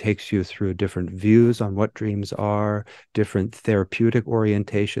 She takes you through different views on what dreams are, different therapeutic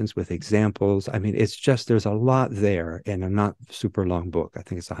orientations with examples. I mean, it's just, there's a lot there in a not super long book. I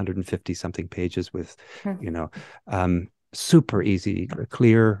think it's 150 something pages with, super easy,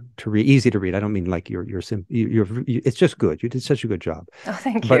 clear to read, easy to read. I don't mean like it's just good. You did such a good job. Oh,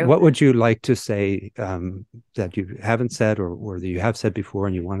 thank But you. what would you like to say that you haven't said, or that you have said before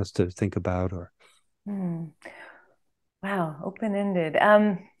and you want us to think about? Or Hmm. Wow, open-ended.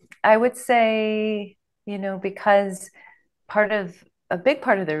 I would say, because part of a big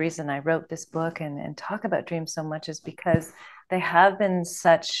part of the reason I wrote this book and talk about dreams so much is because they have been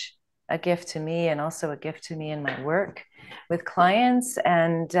such a gift to me and also a gift to me in my work with clients.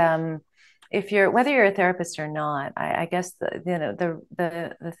 And if you're whether you're a therapist or not, I guess the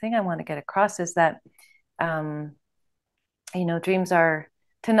thing I want to get across is that um, dreams are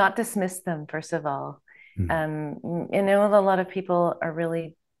to not dismiss them, first of all. hmm. A lot of people are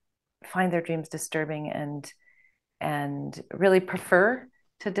really find their dreams disturbing and really prefer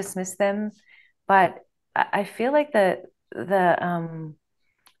to dismiss them. But I feel like the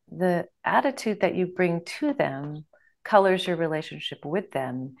attitude that you bring to them colors your relationship with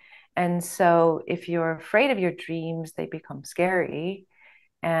them. And so if you're afraid of your dreams, they become scary.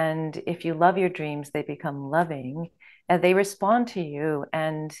 And if you love your dreams, they become loving and they respond to you.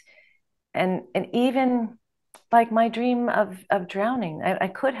 And even like my dream of drowning, I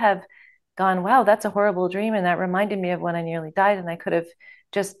could have gone, wow, that's a horrible dream, and that reminded me of when I nearly died, and I could have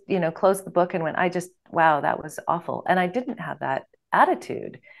just closed the book and went, I just, wow, that was awful, and I didn't have that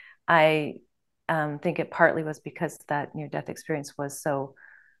attitude. I think it partly was because that near death experience was so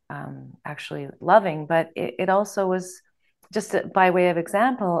actually loving, but it also was just by way of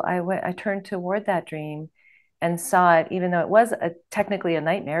example. I turned toward that dream and saw it, even though it was technically a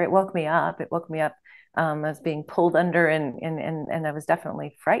nightmare. It woke me up. It woke me up as being pulled under, and I was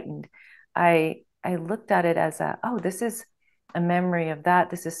definitely frightened. I looked at it as oh, this is a memory of that.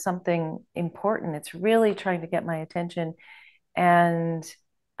 This is something important. It's really trying to get my attention, and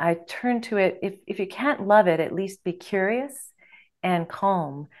I turned to it. If you can't love it, at least be curious and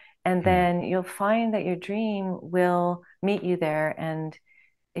calm, and Hmm. then you'll find that your dream will meet you there. And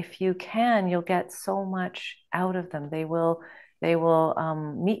if you can, you'll get so much out of them. They will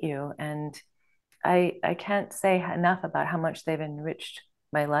meet you, and I can't say enough about how much they've enriched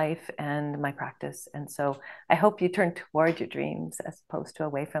my life and my practice. And so I hope you turn toward your dreams as opposed to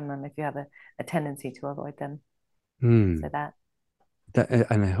away from them if you have a tendency to avoid them. So Hmm. that.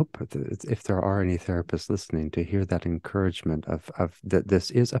 And I hope that if there are any therapists listening to hear that encouragement of that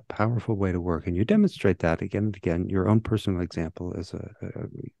this is a powerful way to work, and you demonstrate that again and again. Your own personal example is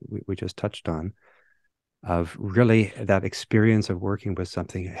we just touched on, of really that experience of working with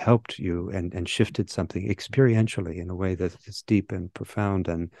something helped you and shifted something experientially in a way that is deep and profound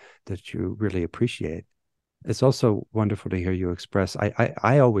and that you really appreciate. It's also wonderful to hear you express.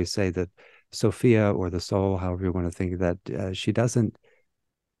 I always say that Sophia, or the soul, however you want to think of that, she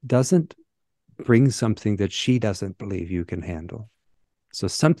doesn't bring something that she doesn't believe you can handle. So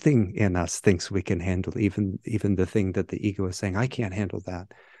something in us thinks we can handle even the thing that the ego is saying, I can't handle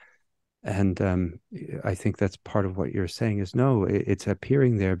that. And I think that's part of what you're saying is, no, it's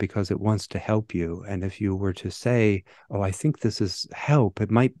appearing there because it wants to help you. And if you were to say, oh, I think this is help,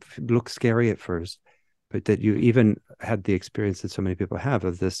 it might look scary at first, but that you even had the experience that so many people have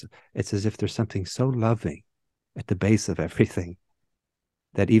of this, it's as if there's something so loving at the base of everything,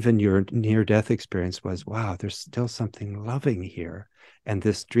 that even your near death experience was, wow, there's still something loving here. And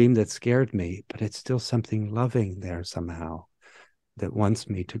this dream that scared me, but it's still something loving there somehow, that wants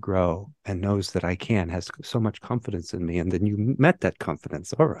me to grow and knows that I can, has so much confidence in me. And then you met that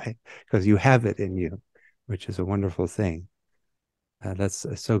confidence, all right, because you have it in you, which is a wonderful thing. That's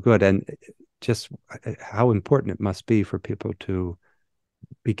so good. And just how important it must be for people to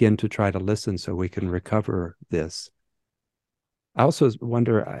begin to try to listen so we can recover this. I also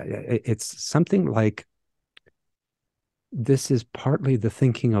wonder, it's something like this is partly the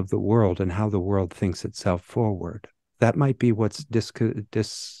thinking of the world and how the world thinks itself forward. That might be what's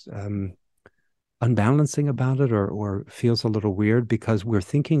unbalancing about it, or feels a little weird, because we're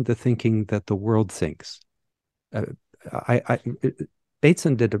thinking the thinking that the world thinks. Uh, I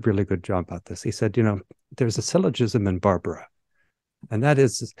Bateson did a really good job about this. He said, there's a syllogism in Barbara, and that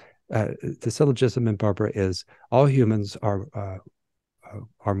is the syllogism in Barbara is all humans are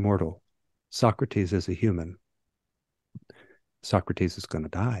mortal. Socrates is a human. Socrates is going to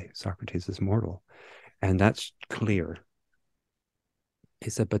die. Socrates is mortal, and that's clear. He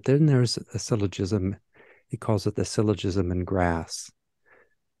said, but then there's a syllogism. He calls it the syllogism in grass.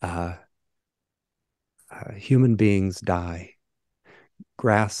 Uh, Human beings die.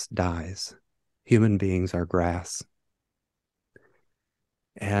 Grass dies. Human beings are grass.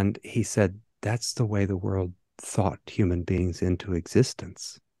 And he said, that's the way the world thought human beings into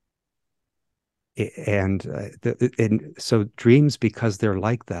existence. And so dreams, because they're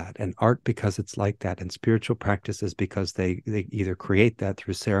like that, and art because it's like that, and spiritual practices because they either create that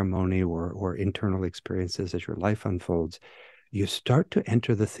through ceremony or internal experiences as your life unfolds, you start to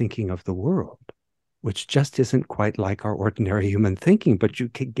enter the thinking of the world, which just isn't quite like our ordinary human thinking, but you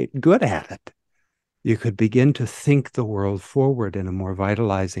can get good at it. You could begin to think the world forward in a more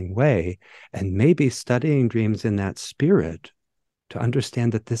vitalizing way, and maybe studying dreams in that spirit to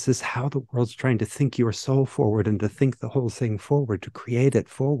understand that this is how the world's trying to think your soul forward, and to think the whole thing forward, to create it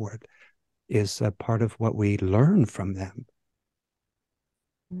forward, is a part of what we learn from them.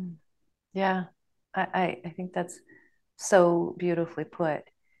 Yeah, I think that's so beautifully put.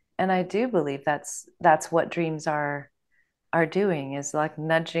 And I do believe that's what dreams are doing, is like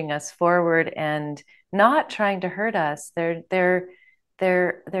nudging us forward and not trying to hurt us. They're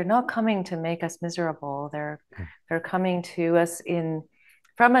not coming to make us miserable. They're coming to us in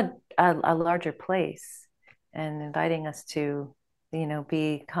from a larger place and inviting us to,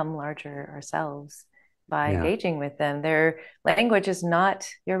 become larger ourselves by Yeah, engaging with them. Their language is not,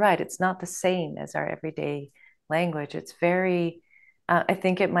 you're right, it's not the same as our everyday language. It's very, I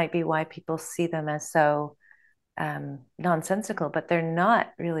think it might be why people see them as so nonsensical, but they're not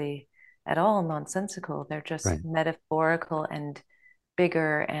really at all nonsensical. They're just right. metaphorical and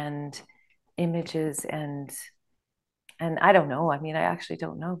bigger, and images, and I don't know. I mean, I actually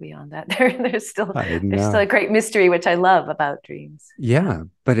don't know beyond that. There's still I there's still a know. great mystery, which I love about dreams. Yeah. Yeah,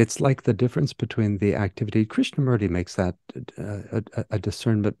 but it's like the difference between the activity. Krishnamurti makes that a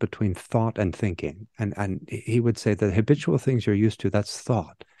discernment between thought and thinking. And he would say that habitual things you're used to, that's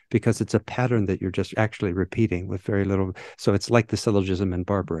thought, because it's a pattern that you're just actually repeating with very little. So it's like the syllogism in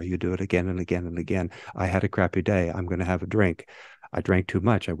Barbara. You do it again and again and again. I had a crappy day. I'm going to have a drink. I drank too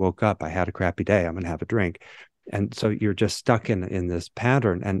much. I woke up. I had a crappy day. I'm going to have a drink. And so you're just stuck in this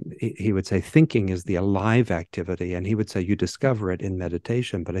pattern. And he would say thinking is the alive activity, and he would say you discover it in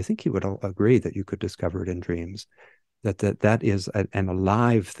meditation. But I think he would agree that you could discover it in dreams, that is an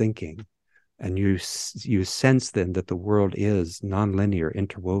alive thinking. And you sense then that the world is nonlinear,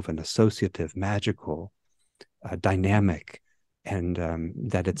 interwoven, associative, magical, dynamic, and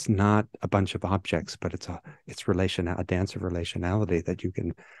that it's not a bunch of objects, but it's a dance of relationality that you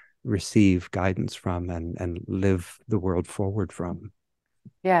can receive guidance from, and live the world forward from.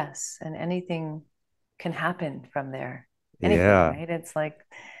 Yes, and anything can happen from there. Anything, Yeah. right? It's like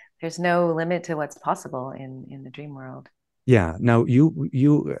there's no limit to what's possible in the dream world. Yeah. Now,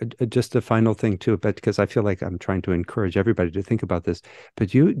 just a final thing too, but because I feel like I'm trying to encourage everybody to think about this,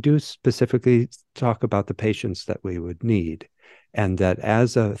 but you do specifically talk about the patients that we would need, and that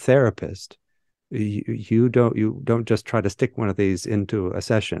as a therapist, you don't just try to stick one of these into a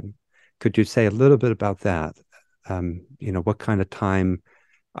session. Could you say a little bit about that? What kind of time?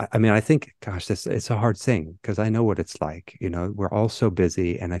 I mean, I think, gosh, it's a hard thing, because I know what it's like. We're all so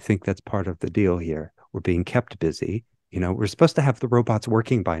busy, and I think that's part of the deal here. We're being kept busy. We're supposed to have the robots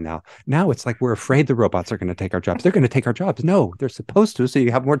working by now. Now it's like we're afraid the robots are going to take our jobs. They're going to take our jobs. No, they're supposed to, so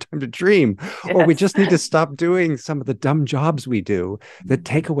you have more time to dream. Or we Yes. just need to stop doing some of the dumb jobs we do that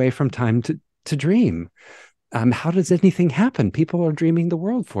take away from time to dream. How does anything happen? People are dreaming the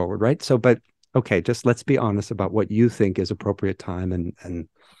world forward, right? So, but okay, just let's be honest about what you think is appropriate time, and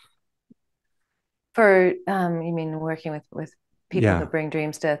For you mean working with people who yeah, bring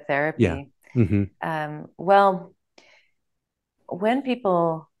dreams to yeah. therapy? Hmm. Well, when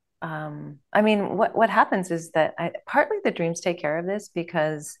people, I mean, what happens is that partly the dreams take care of this,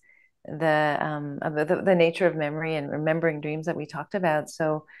 because of the nature of memory and remembering dreams that we talked about.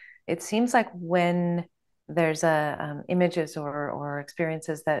 So it seems like when there's images or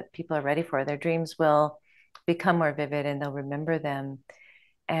experiences that people are ready for, their dreams will become more vivid and they'll remember them.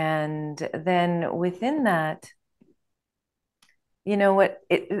 And then within that,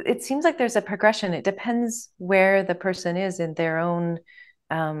 it seems like there's a progression. It depends where the person is in their own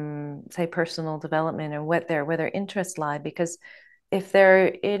say personal development, and where their interests lie. Because if they're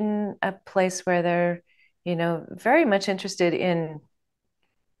in a place where they're very much interested in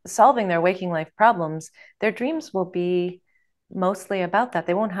solving their waking life problems, their dreams will be mostly about that.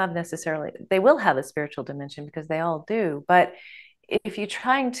 They will have a spiritual dimension, because they all do. But if you're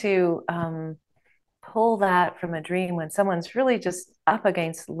trying to pull that from a dream when someone's really just up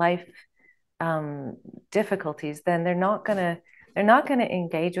against life um, difficulties, then they're not gonna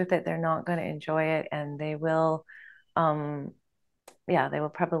engage with it. They're not gonna enjoy it, and um, they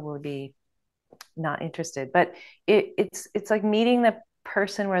will probably be not interested. But it's like meeting the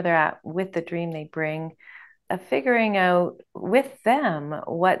person where they're at with the dream they bring, figuring out with them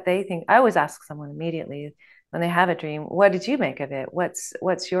what they think. I always ask someone immediately, when they have a dream, what did you make of it?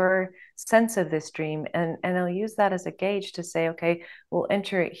 What's your sense of this dream? And I'll use that as a gauge to say, okay, we'll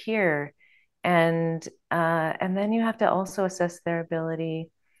enter it here. And then you have to also assess their ability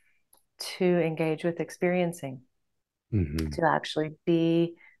to engage with experiencing, Mm-hmm. to actually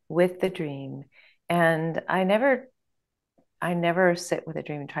be with the dream. And I never sit with a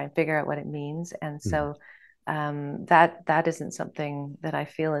dream and try and figure out what it means. And Mm-hmm. so that isn't something that I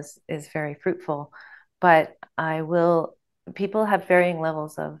feel is very fruitful. But I will. People have varying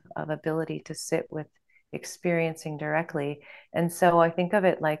levels of ability to sit with experiencing directly, and so I think of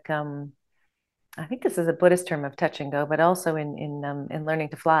it like I think this is a Buddhist term of touch and go, but also in learning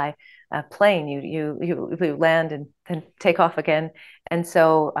to fly, plane, you land and then take off again, and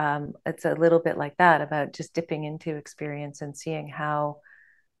so it's a little bit like that about just dipping into experience and seeing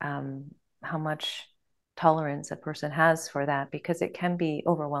um, how much tolerance a person has for that, because it can be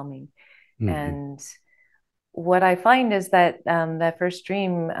overwhelming. Mm-hmm. And what I find is that that first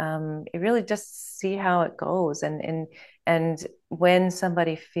dream, you really just see how it goes, and when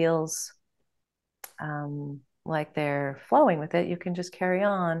somebody feels like they're flowing with it, you can just carry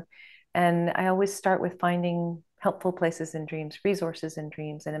on. And I always start with finding helpful places in dreams, resources in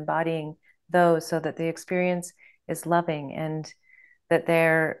dreams, and embodying those so that the experience is loving, and that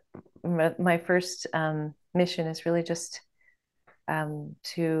they're my first mission is really just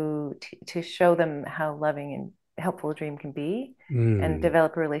to show them how loving and helpful a dream can be, and Mm-hmm.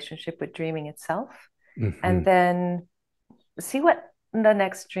 develop a relationship with dreaming itself, Mm-hmm. and then see what the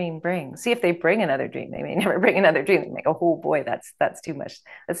next dream brings. See if they bring another dream. They may never bring another dream. They may go, oh boy, that's too much.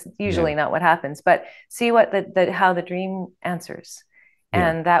 That's Yeah. usually not what happens. But see what the how the dream answers, Yeah.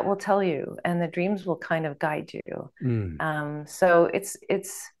 and that will tell you. And the dreams will kind of guide you. Mm. So it's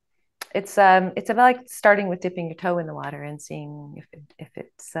about like starting with dipping your toe in the water and seeing if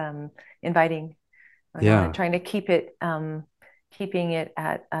it's inviting or not, Yeah. trying to keeping it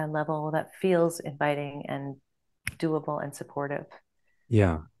at a level that feels inviting and doable and supportive.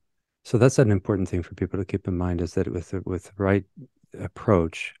 Yeah. So that's an important thing for people to keep in mind, is that with the right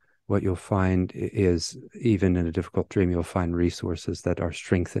approach, what you'll find is, even in a difficult dream, you'll find resources that are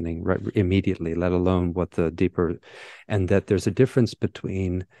strengthening right immediately, let alone what the deeper, and that there's a difference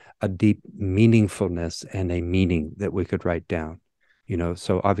between a deep meaningfulness and a meaning that we could write down.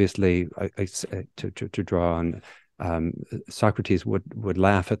 So obviously, to draw on, Socrates would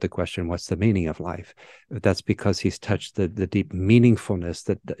laugh at the question, "What's the meaning of life?" That's because he's touched the deep meaningfulness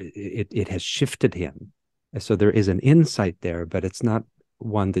that it has shifted him. So there is an insight there, but it's not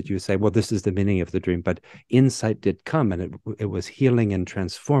one that you say, "Well, this is the meaning of the dream." But insight did come, and it was healing and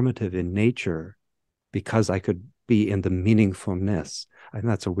transformative in nature, because I could be in the meaningfulness. I think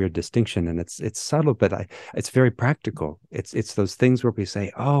that's a weird distinction, and it's subtle, but it's very practical. It's those things where we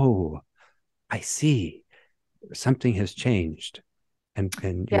say, "Oh, I see, something has changed," and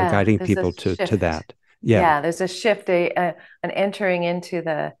you're Yeah, guiding there's a people to shift. that. Yeah. Yeah, there's a shift, an entering into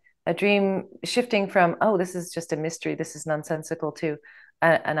a dream, shifting from, oh, this is just a mystery, this is nonsensical, to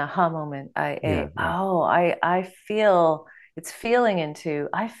an aha moment. Yeah. Yeah. I feel it's feeling into,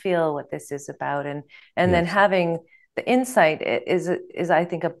 I feel what this is about, and then Yes. having the insight is I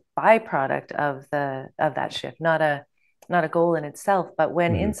think a byproduct of that shift, not a goal in itself, but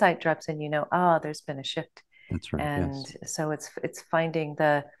when Hmm. insight drops in, oh, there's been a shift. That's right. And Yes. so it's finding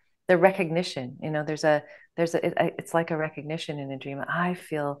the recognition. It's like a recognition in a dream. I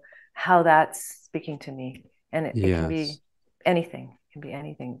feel how that's speaking to me, and it can Yes. be anything. It can be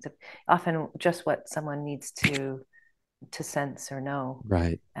anything. It's often just what someone needs to sense or know.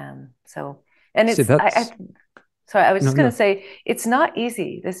 Right. So, and See, it's that's sorry, I was no, just going to no. say it's not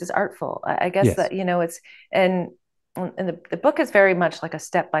easy. This is artful. I guess Yes. that, it's, and and the book is very much like a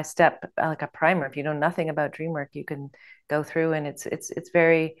step by step, like a primer. If you know nothing about dream work, you can go through, and it's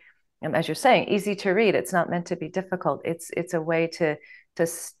very, as you're saying, easy to read. It's not meant to be difficult. It's a way to to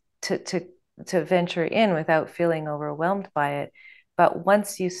to to venture in without feeling overwhelmed by it. But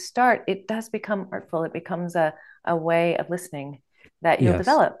once you start, it does become artful. It becomes a way of listening that you'll Yes.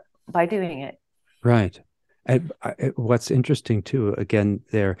 develop by doing it. Right. And what's interesting too, again,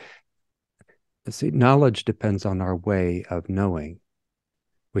 see, knowledge depends on our way of knowing.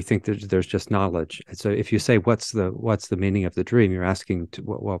 We think there's just knowledge. And so if you say, what's the meaning of the dream, you're asking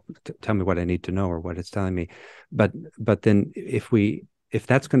well, tell me what I need to know, or what it's telling me. But then if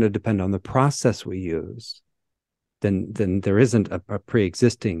that's going to depend on the process we use, then there isn't a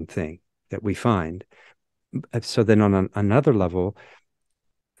pre-existing thing that we find. So then on another level,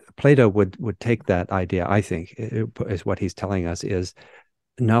 Plato would take that idea, I think, is what he's telling us, is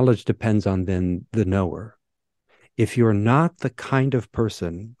knowledge depends on then the knower. If you're not the kind of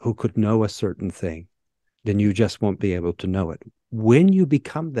person who could know a certain thing, then you just won't be able to know it. When you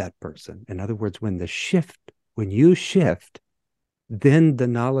become that person, in other words, when you shift, then the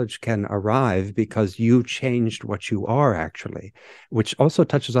knowledge can arrive because you changed what you are actually, which also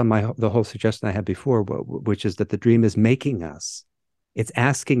touches on the whole suggestion I had before, which is that the dream is making us. It's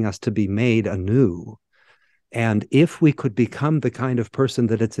asking us to be made anew. And if we could become the kind of person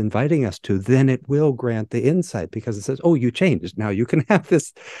that it's inviting us to, then it will grant the insight, because it says, oh, you changed. Now you can have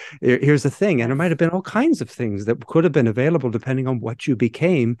this. Here's the thing. And there might have been all kinds of things that could have been available depending on what you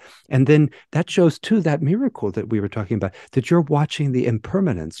became. And then that shows too, that miracle that we were talking about, that you're watching the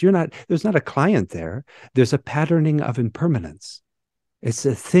impermanence. There's not a client there. There's a patterning of impermanence. It's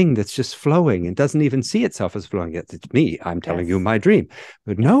a thing that's just flowing and doesn't even see itself as flowing. It's me. I'm telling you my dream.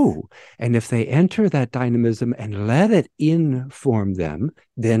 But no. And if they enter that dynamism and let it inform them,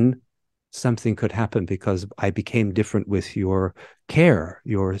 then something could happen, because I became different with your care,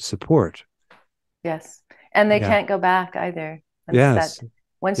 your support. Yes. And they can't go back either.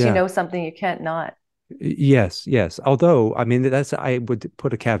 Once you know something, you can't not. Yes. Although, I mean, I would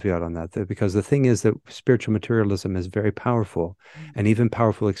put a caveat on that, because the thing is that spiritual materialism is very powerful, and even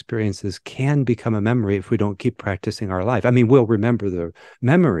powerful experiences can become a memory if we don't keep practicing our life. I mean, we'll remember the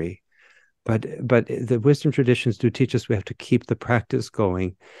memory, but the wisdom traditions do teach us we have to keep the practice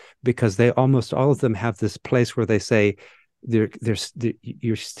going, because almost all of them have this place where they say,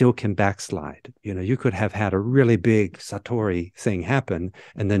 you still can backslide. You could have had a really big Satori thing happen,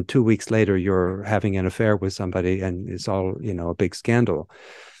 and then 2 weeks later you're having an affair with somebody, and it's all a big scandal.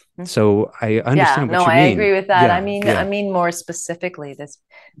 So I understand what you mean. I agree with that. I mean more specifically, this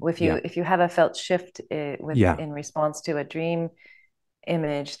if you have a felt shift in response to a dream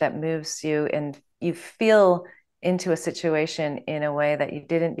image that moves you, and you feel into a situation in a way that you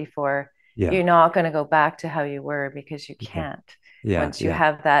didn't before. You're not going to go back to how you were, because you can't. Once you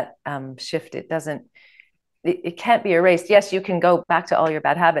have that shift, it can't be erased. Yes, you can go back to all your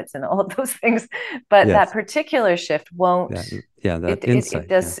bad habits and all of those things, but that particular shift won't. That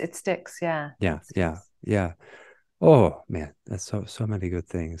insight. It sticks. Yeah. Oh man, that's so many good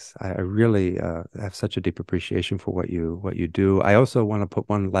things. I really have such a deep appreciation for what you do. I also want to put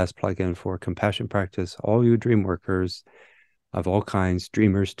one last plug in for compassion practice. All you dream workers of all kinds,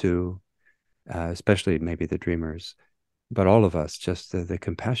 dreamers too. Especially maybe the dreamers, but all of us, just the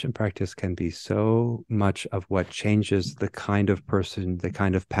compassion practice can be so much of what changes the kind of person, the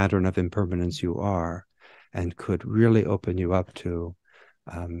kind of pattern of impermanence you are, and could really open you up to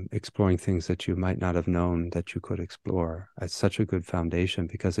exploring things that you might not have known that you could explore. It's such a good foundation,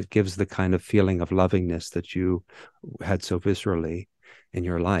 because it gives the kind of feeling of lovingness that you had so viscerally in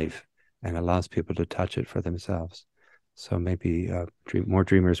your life, and allows people to touch it for themselves. So maybe more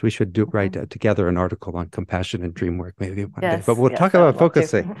dreamers. We should write together an article on compassion and dream work maybe one day. But we'll talk about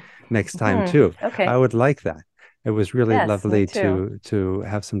focusing next time too. Okay. I would like that. It was really lovely to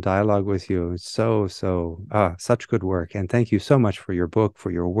have some dialogue with you. Such good work. And thank you so much for your book,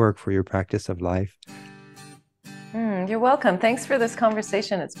 for your work, for your practice of life. You're welcome. Thanks for this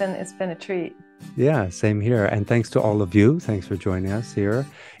conversation. It's been a treat. Yeah, same here. And thanks to all of you. Thanks for joining us here.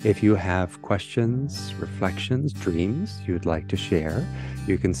 If you have questions, reflections, dreams you'd like to share,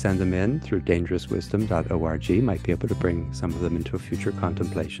 you can send them in through dangerouswisdom.org. Might be able to bring some of them into a future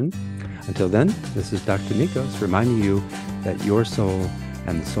contemplation. Until then, this is Dr. Nikos reminding you that your soul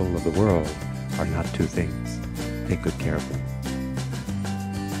and the soul of the world are not two things. Take good care of them.